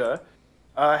 Nebraska,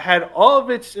 had all of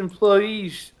its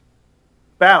employees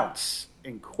bounce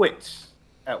and quit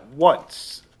at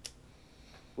once.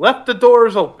 Left the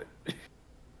doors open.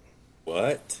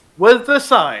 What? With a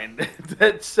sign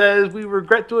that says, "We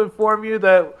regret to inform you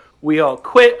that we all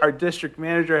quit. Our district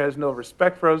manager has no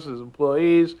respect for us as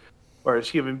employees or as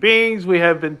human beings. We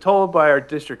have been told by our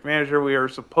district manager we are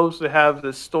supposed to have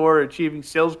the store achieving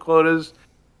sales quotas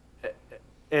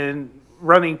and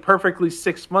running perfectly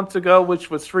 6 months ago, which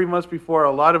was 3 months before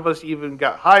a lot of us even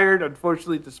got hired.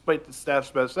 Unfortunately, despite the staff's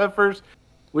best efforts,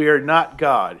 we are not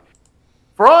God.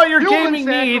 For all your gaming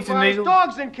needs, and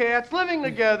dogs and cats living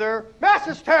together, mass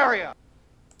hysteria."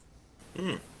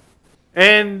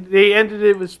 And they ended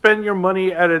it with spend your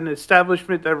money at an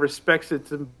establishment that respects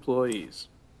its employees.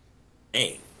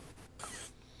 Hey.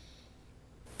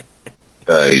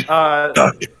 This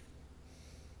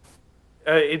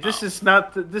is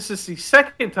the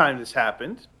second time this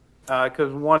happened,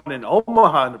 because one in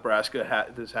Omaha, Nebraska,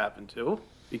 this happened to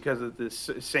because of this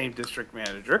same district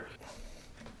manager.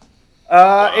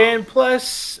 And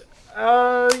plus,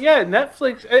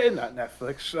 Netflix, not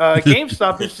Netflix.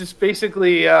 GameStop is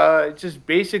just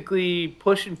basically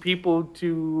pushing people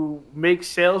to make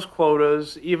sales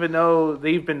quotas, even though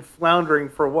they've been floundering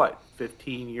for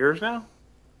 15 years now.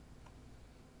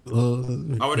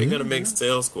 How are they gonna make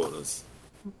sales quotas?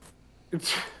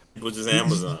 Which is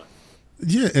Amazon.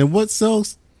 Yeah, and what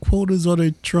sales quotas are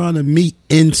they trying to meet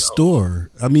in store?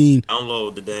 I mean,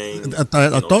 download the dang.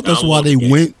 I thought that's why they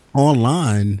went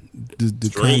online to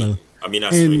kind of. I mean,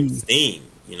 that's Steam,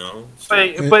 you know.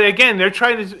 But again, they're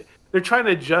trying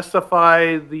to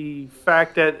justify the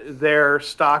fact that their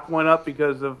stock went up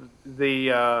because of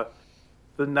the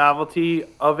novelty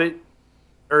of it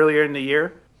earlier in the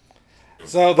year.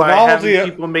 So the by novelty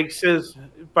having people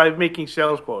by making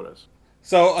sales quotas.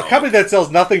 So a company that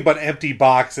sells nothing but empty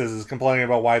boxes is complaining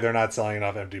about why they're not selling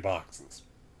enough empty boxes.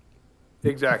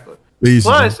 Exactly.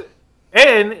 Basically. Plus,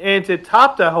 and to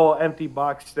top the whole empty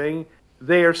box thing,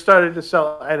 they are starting to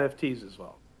sell NFTs as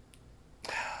well.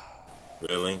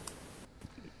 Really?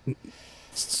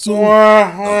 So,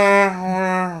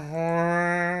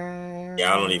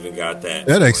 yeah, I don't even got that.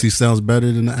 That actually sounds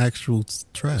better than the actual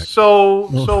track. So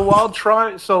while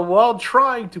trying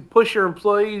to push your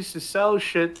employees to sell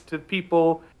shit to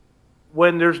people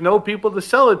when there's no people to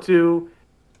sell it to,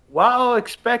 while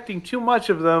expecting too much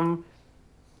of them,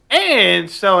 and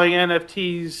selling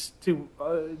NFTs to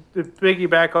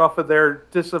piggyback off of their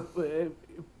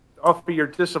off of your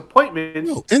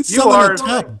disappointments, and selling a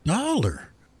top dollar.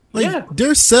 Like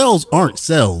their sales aren't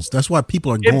sales. That's why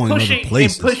people are going other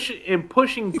places.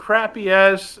 Pushing crappy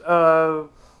ass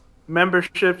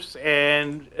memberships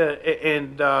and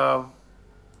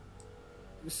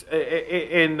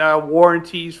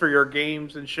warranties for your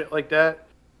games and shit like that.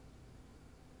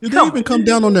 Did they even come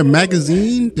down on their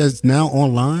magazine that's now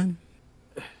online?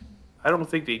 I don't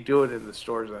think they do it in the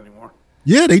stores anymore.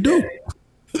 Yeah, they do.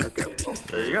 Okay,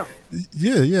 there you go.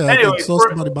 Yeah. Anyway, I saw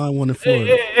somebody buying one in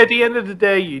Florida. At the end of the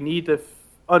day, you need to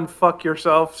unfuck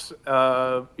yourselves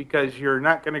because you're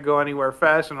not going to go anywhere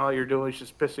fast, and all you're doing is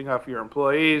just pissing off your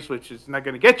employees, which is not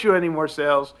going to get you any more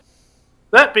sales.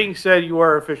 That being said, you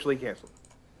are officially canceled.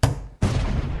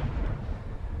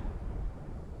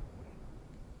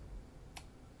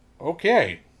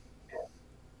 Okay.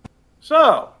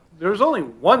 So, there's only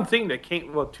one thing that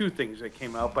two things that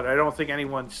came out, but I don't think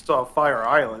anyone saw Fire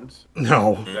Islands.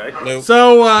 No. Okay.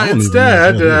 So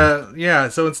instead,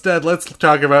 let's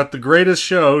talk about the greatest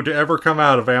show to ever come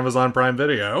out of Amazon Prime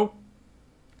Video.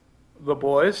 The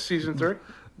Boys, Season 3.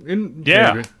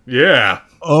 Yeah.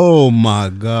 Oh my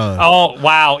God. Oh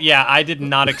wow. Yeah, I did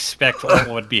not expect what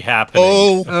would be happening.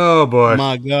 Oh boy.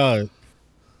 My God.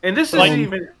 And this isn't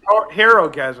even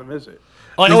Herogasm, is it?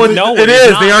 It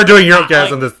is. They are doing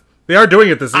Herogasm. They are doing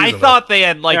it this season. I thought they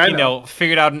had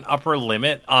figured out an upper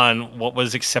limit on what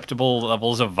was acceptable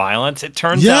levels of violence. It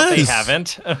turns out they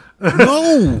haven't.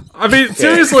 No. I mean,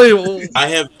 seriously.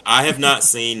 I have not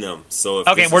seen them. So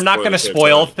we're not going to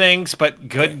spoil things, but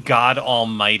good God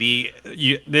Almighty,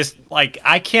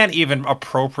 I can't even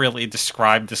appropriately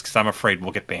describe this because I'm afraid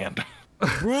we'll get banned.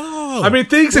 Bro, I mean,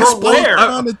 things explode.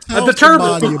 The term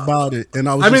about it, and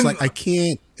I was I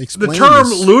can't explain. The term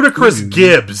 "ludicrous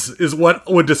Gibbs" is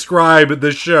what would describe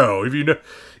the show. If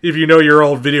you know your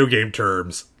old video game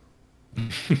terms.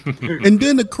 And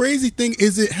then the crazy thing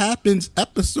is, it happens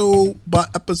episode by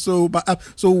episode by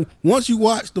episode. So once you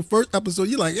watch the first episode,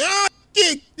 you're like,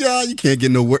 you can't get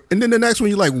nowhere. And then the next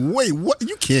one, you're like, wait, what?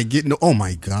 You can't get no. Oh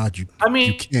my God, you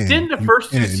can. Didn't the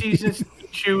first two seasons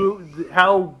teach you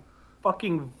how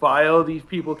fucking vile these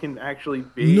people can actually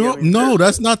be? No,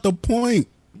 that's not the point.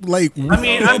 Like,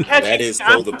 I'm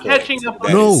catching up.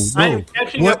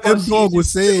 What M-Dog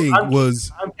was saying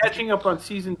was, I'm catching up on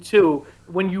season 2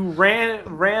 when you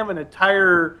ram an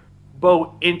entire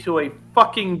boat into a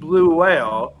fucking blue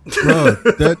whale. Bro,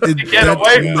 that's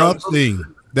nothing.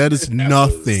 That is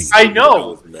nothing. I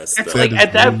know. It's like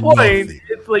at that point,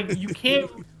 it's like you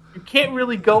can't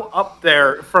really go up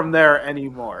there from there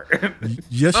anymore.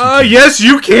 Yes,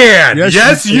 you can.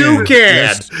 Yes, you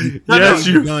can. Yes,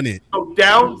 you've done it. Go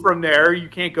down from there. You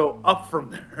can't go up from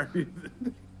there.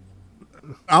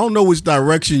 I don't know which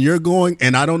direction you're going,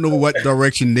 and I don't know what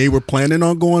direction they were planning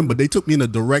on going, but they took me in a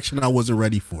direction I wasn't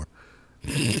ready for.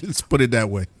 Let's put it that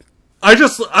way.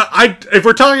 If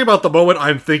we're talking about the moment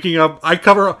I'm thinking of, I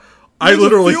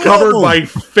literally covered my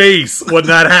face when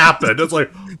that happened. It's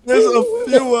like, there's a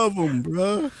few of them,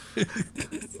 bro.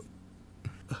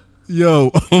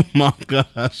 Yo, oh my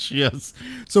gosh, yes.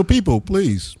 So people,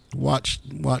 please watch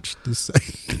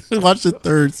the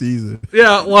third season.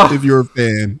 Yeah, well, if you're a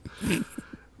fan.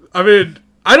 I mean,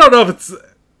 I don't know if it's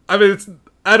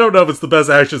the best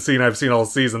action scene I've seen all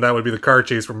season. That would be the car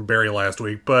chase from Barry last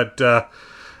week, but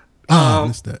I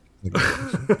missed that.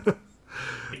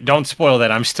 Don't spoil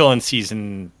that. I'm still in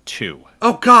season 2.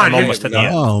 Oh God, I'm almost at the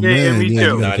end. Oh man, me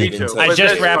too. I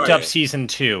just wrapped up season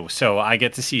 2, so I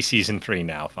get to see season 3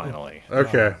 now. Finally.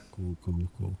 Okay.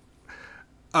 Cool.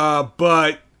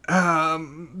 But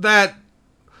that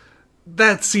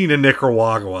That scene in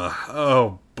Nicaragua.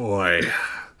 Oh boy.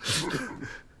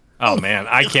 Oh man,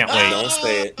 I can't wait. Don't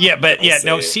say it. Yeah, but Don't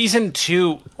say it. season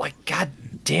 2, like, god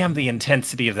damn the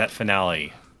intensity of that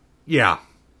finale. Yeah.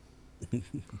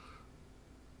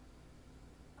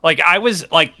 Like, I was,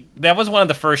 like, that was one of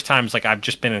the first times, like, I've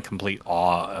just been in complete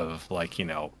awe of, like, you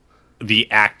know, the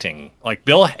acting. Like,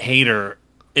 Bill Hader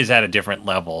is at a different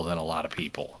level than a lot of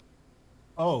people.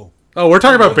 Oh, we're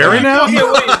talking about Barry now?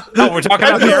 Oh, we're talking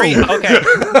about Barry? Okay.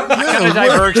 I kind of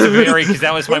diverged to Barry because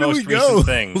that was my most recent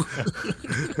thing.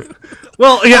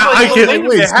 Well, yeah, I Wait, can.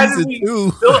 wait, season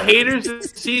 2. Bill Hader's in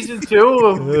season 2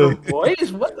 of The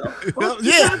Boys? What the fuck?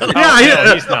 Yeah,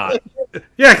 No, he's not.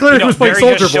 Yeah, clearly he was playing Barry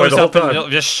Soldier just Boy shows the whole up and time.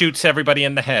 just shoots everybody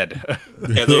in the head.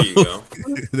 Yeah, there you go.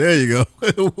 There you go.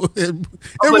 And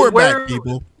like, we're where- back,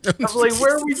 people. I was like,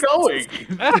 where are we going?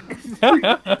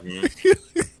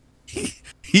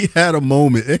 He had a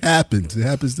moment. It happens. It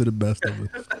happens to the best of us.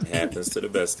 It happens to the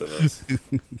best of us.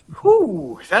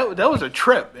 Whew, that was a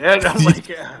trip, man. I'm like,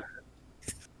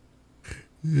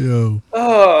 Yo.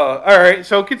 oh, all right.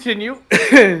 So continue.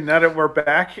 Now that we're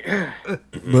back.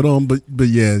 But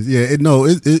yeah.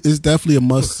 It's definitely a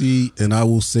must see, and I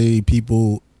will say,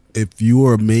 people, if you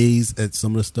are amazed at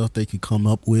some of the stuff they could come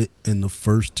up with in the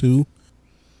first 2,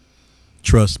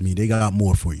 trust me, they got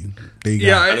more for you. They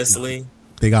got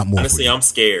more. Honestly, for you. I'm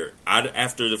scared.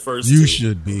 After the first You 2,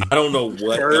 should be. I don't know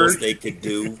what else they could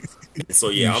do. So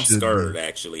yeah, You I'm should scared. be.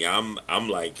 Actually, I'm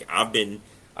like I've been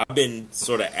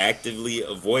sort of actively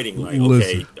avoiding. Like,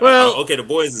 Listen. okay, The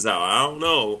Boys is out. I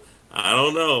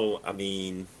don't know. I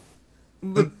mean,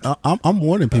 I'm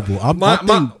warning people. I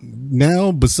think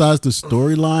now, besides the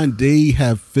storyline, they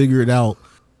have figured out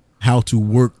how to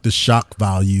work the shock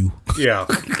value. Yeah.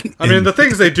 I mean, the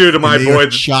things they do to my they boy.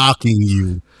 are shocking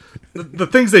you. The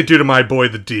things they do to my boy,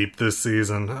 the Deep, this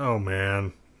season. Oh,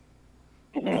 man.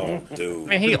 oh, dude.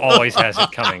 I mean, he always has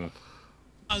it coming.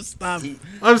 Stop.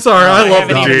 I'm sorry. I love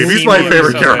the haven't Deep. even He's seen my the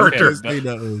favorite episode.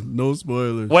 character. No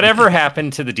spoilers. Whatever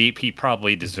happened to the Deep, he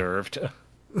probably deserved.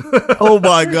 Oh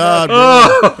my God! Bro.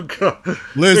 Oh God!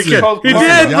 Listen, he did,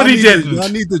 but he didn't. Y'all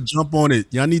need to jump on it.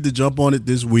 Y'all need to jump on it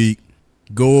this week.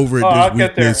 Go over it I'll this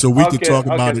get there. weekend so we I'll can get- talk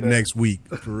I'll about get it there. next week.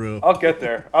 For real. I'll get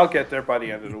there. I'll get there by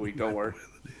the end of the week. Don't worry.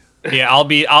 Yeah,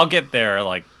 I'll get there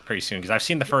like pretty soon because I've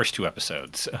seen the first 2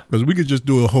 episodes. Because we could just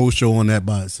do a whole show on that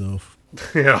by itself.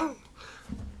 Yeah.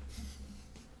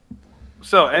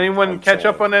 So, anyone catch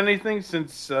up on anything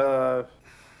since? Sir.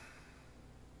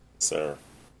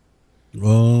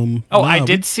 Oh, nah, I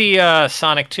did see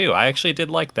Sonic 2. I actually did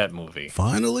like that movie.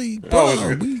 Finally,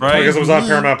 Oh, because it was on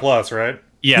Paramount Plus, right?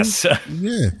 Yes.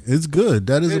 Yeah, it's good.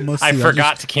 That is a must. I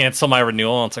forgot to cancel my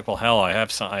renewal. And it's like, well, hell, I have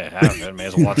it. May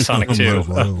as well watch Sonic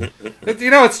 2.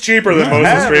 It's cheaper than most of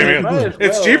the streaming. might as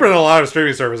It's well. cheaper than a lot of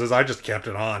streaming services. I just kept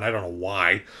it on. I don't know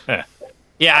why.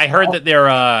 Yeah, I heard that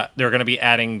they're going to be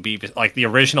adding Beavis, like the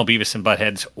original Beavis and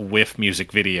Buttheads with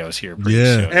music videos here pretty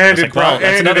soon. And It's in like, well, pro-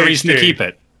 that's and another in reason to HD. keep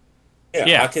it.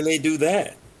 Yeah, how can they do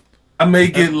that? I may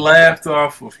get laughed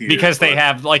off of here Because they but-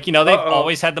 have, like, you know, they've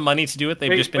always had the money to do it. They've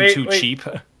Wait, just been wait, too wait. cheap.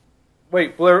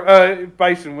 Wait, Blair,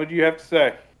 Bison, what do you have to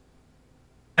say?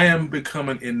 I am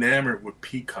becoming enamored with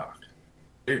Peacock.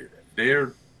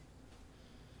 Their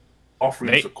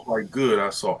offerings are quite good. I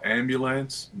saw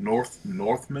Ambulance,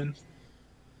 Northman.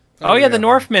 Oh, yeah, the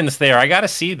Northman's there. I got to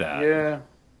see that. Yeah.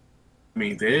 I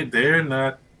mean, they're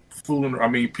not fooling. I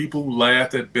mean, people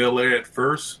laughed at Bel Air at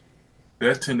first.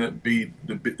 That tended to be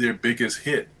their biggest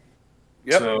hit.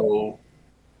 Yep. So,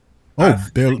 Oh,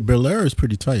 Bel Air is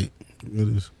pretty tight. It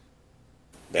is.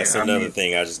 That's Yeah, I another mean-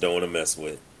 thing I just don't want to mess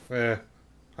with. Yeah.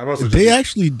 I'm also They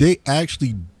actually do.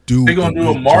 they're gonna do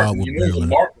a good job Martin. with You know, there's Bel a Air.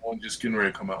 Martin one just getting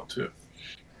ready to come out too.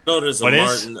 No, there's a What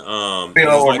is? Martin. Yeah,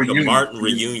 There's a like a reunion. Martin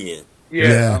reunion.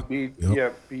 Yeah.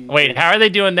 Yep. Wait, how are they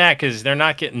doing that? Because they're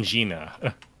not getting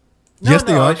Gina. Yes,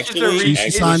 they are. it's just a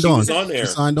She signed on. was on there.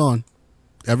 She signed on.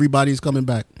 Everybody's coming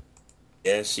back.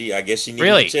 Yeah, I guess she needed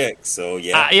Really? a check. So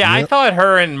yeah. Yeah, I Yep. thought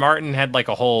her and Martin had like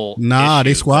a whole. Nah,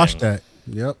 they issue squashed thing. that.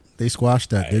 Yep, they squashed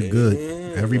that. They're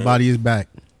good. Everybody is back.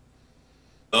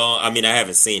 Oh, I mean, I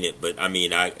haven't seen it, but I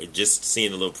mean, I just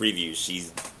seen a little preview.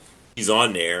 She's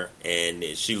on there, and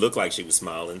she looked like she was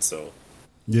smiling. So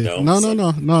Yeah. No,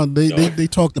 No. They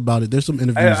talked about it. There's some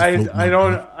interviews. floating out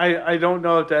there. I don't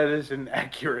know if that is an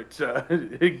accurate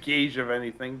gauge of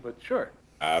anything, but sure.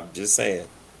 I'm just saying.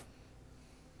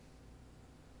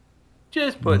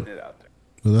 Just putting it out there.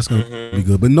 So that's gonna be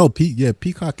good. But no,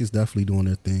 Peacock is definitely doing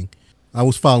their thing. I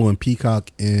was following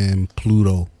Peacock and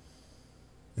Pluto,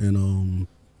 and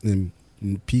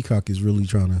Peacock is really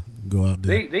trying to go out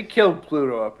there. They killed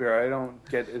Pluto up here. I don't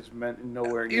get as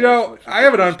nowhere near. You know, as much as I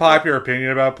have an they unpopular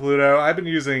opinion about Pluto. I've been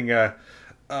using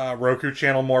Roku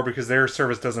channel more because their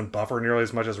service doesn't buffer nearly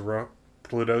as much as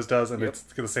Pluto's does, and it's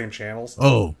the same channels.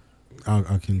 Oh,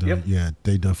 I can. Yeah,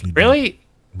 they definitely Really?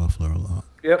 buffer a lot.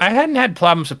 Yep. I hadn't had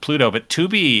problems with Pluto, but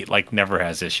Tubi like never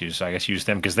has issues. So I guess use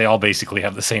them because they all basically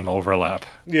have the same overlap.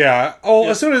 Yeah. Oh,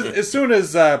 as soon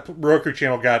as Roku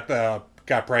channel got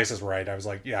prices right, I was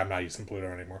like, yeah, I'm not using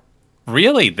Pluto anymore.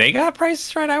 Really? They got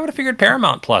prices right? I would have figured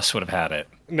Paramount Plus would have had it.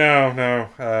 No.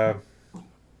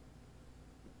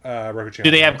 Roku channel.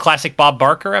 Do they have classic Bob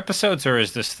Barker episodes, or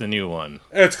is this the new one?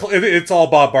 It's all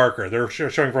Bob Barker. They're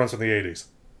showing runs from the 80s.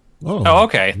 Oh,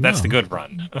 okay. That's the good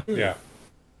run. Yeah.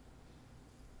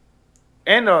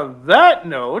 And on that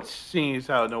note, seeing as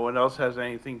how no one else has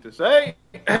anything to say,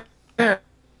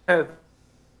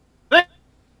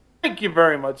 thank you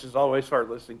very much, as always, for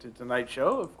listening to tonight's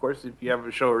show. Of course, if you have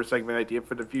a show or segment idea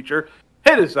for the future,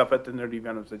 hit us up at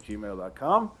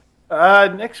thenerdivenoms@gmail.com.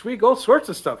 Next week, all sorts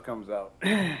of stuff comes out.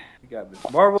 We got Ms.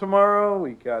 Marvel tomorrow.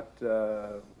 We got,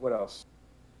 what else?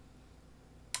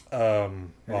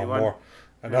 More.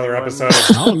 Another episode of...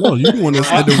 I don't know. You want to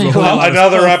say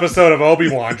another episode of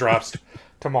Obi-Wan drops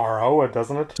tomorrow,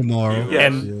 doesn't it? Tomorrow.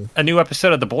 Yes. And a new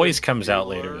episode of The Boys comes out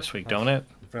later this week, don't it?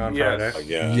 On Friday.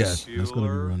 Yes, that's going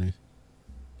to be running.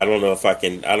 I don't know if I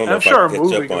can. I don't know if I can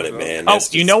catch up on it, man. Oh,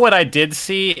 you know what I did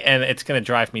see, and it's going to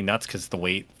drive me nuts because the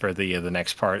wait for the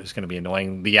next part is going to be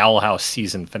annoying. The Owl House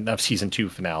season 2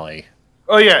 finale.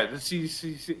 Oh yeah, the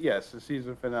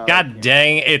season finale. God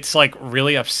dang, it's like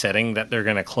really upsetting that they're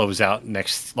going to close out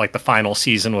the final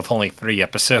season with only 3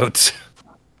 episodes.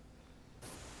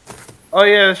 Oh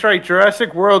yeah, that's right.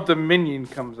 Jurassic World Dominion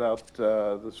comes out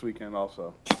this weekend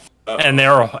also. And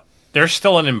there's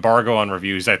still an embargo on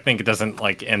reviews. I think it doesn't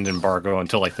end embargo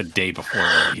until the day before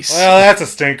release. Well, that's a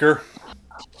stinker.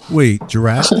 Wait,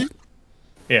 Jurassic?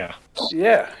 Yeah.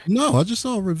 Yeah. No, I just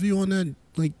saw a review on that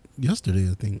yesterday,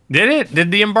 I think. Did it?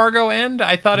 Did the embargo end?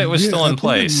 I thought it was still in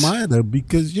place. It might have,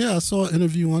 because I saw an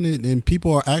interview on it and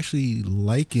people are actually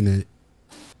liking it.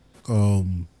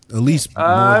 At least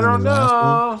more than the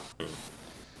last one.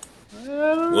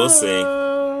 We'll see.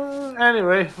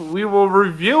 Anyway, we will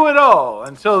review it all.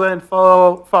 Until then,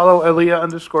 follow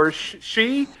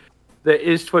Aaliyah_she. That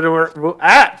is Twitter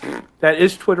that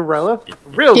is Twitterella.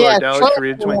 Real Lord Dallas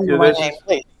Korea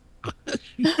 22.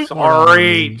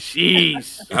 Sorry,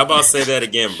 jeez. How about say that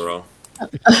again, bro?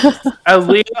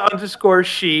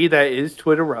 Aaliyah_she. That is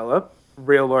Twitterella.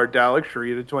 Real Lord Dalek,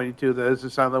 Sharita 22, that is the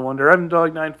Silent Wonder,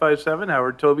 Underdog 957,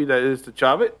 Howard Toby, that is the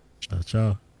Chavit.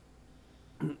 Ciao.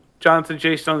 Jonathan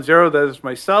J. Stone 0, that is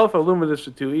myself, Illuminous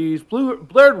with 2 E's,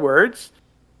 Blurred Words,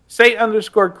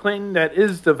 Say_Clinton, that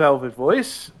is the Velvet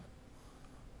Voice.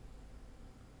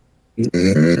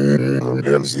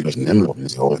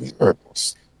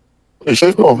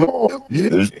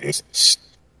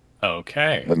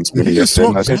 Okay. That's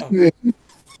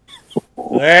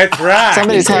right.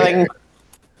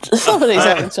 Somebody's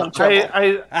having some trouble.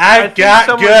 I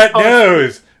got good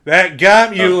news. That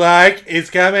gum you like is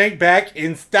coming back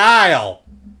in style.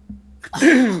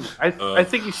 I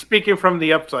think he's speaking from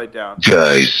the upside down.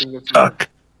 Guys, suck.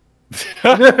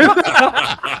 That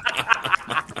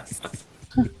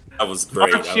was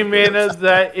great. Archimana,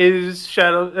 that is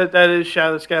Shadow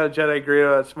Scout Jedi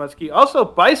Greedo at Smutsky. Also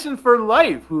Bison for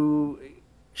Life, who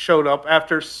showed up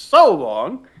after so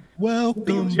long. Welcome.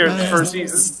 He was here in the first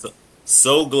season.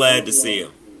 So glad to see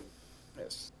him.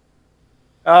 Yes.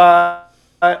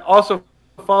 Also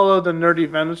follow the Nerdy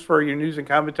Venoms for your news and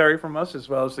commentary from us, as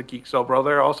well as the Geek Soul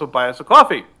Brother. Also buy us a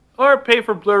coffee or pay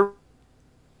for Blur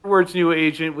Word's new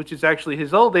agent, which is actually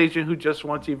his old agent, who just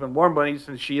wants even more money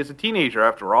since she is a teenager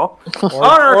after all.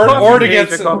 Or to get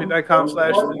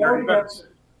coffee.com/nerdyvenoms.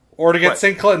 Or to get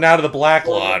St. Clinton out of the Black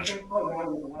Lodge.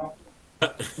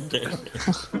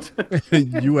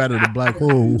 You out of the black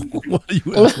hole. What are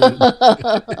you at?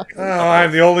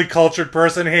 I'm the only cultured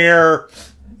person here.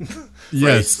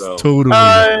 Yes, totally.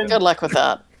 Good luck with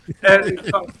that.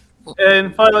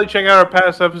 And finally, check out our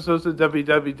past episodes at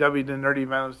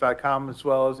www.thenerdivenoms.com, as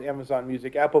well as Amazon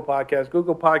Music, Apple Podcasts,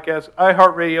 Google Podcasts,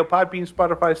 iHeartRadio, Podbean,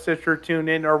 Spotify, Stitcher,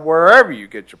 TuneIn, or wherever you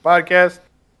get your podcast.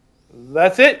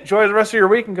 That's it. Enjoy the rest of your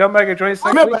week and come back and join us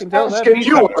next week. Until then, peace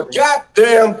you out. a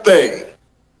goddamn thing.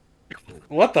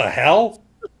 What the hell?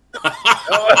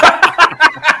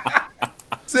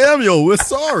 Samuel, we're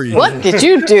sorry. What did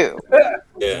you do?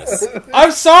 Yes.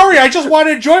 I'm sorry. I just want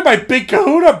to enjoy my Big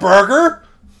Kahuna burger.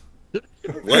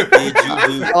 What did you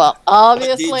do? Well,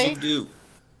 obviously, What did you do?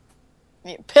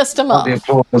 you pissed him off. The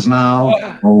applause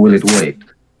now, or will it wait?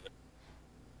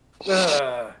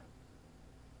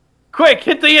 Quick,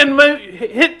 hit the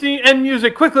end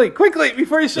music quickly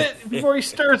before he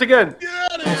stirs again.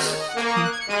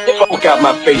 Fuck out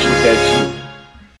my face with that shit.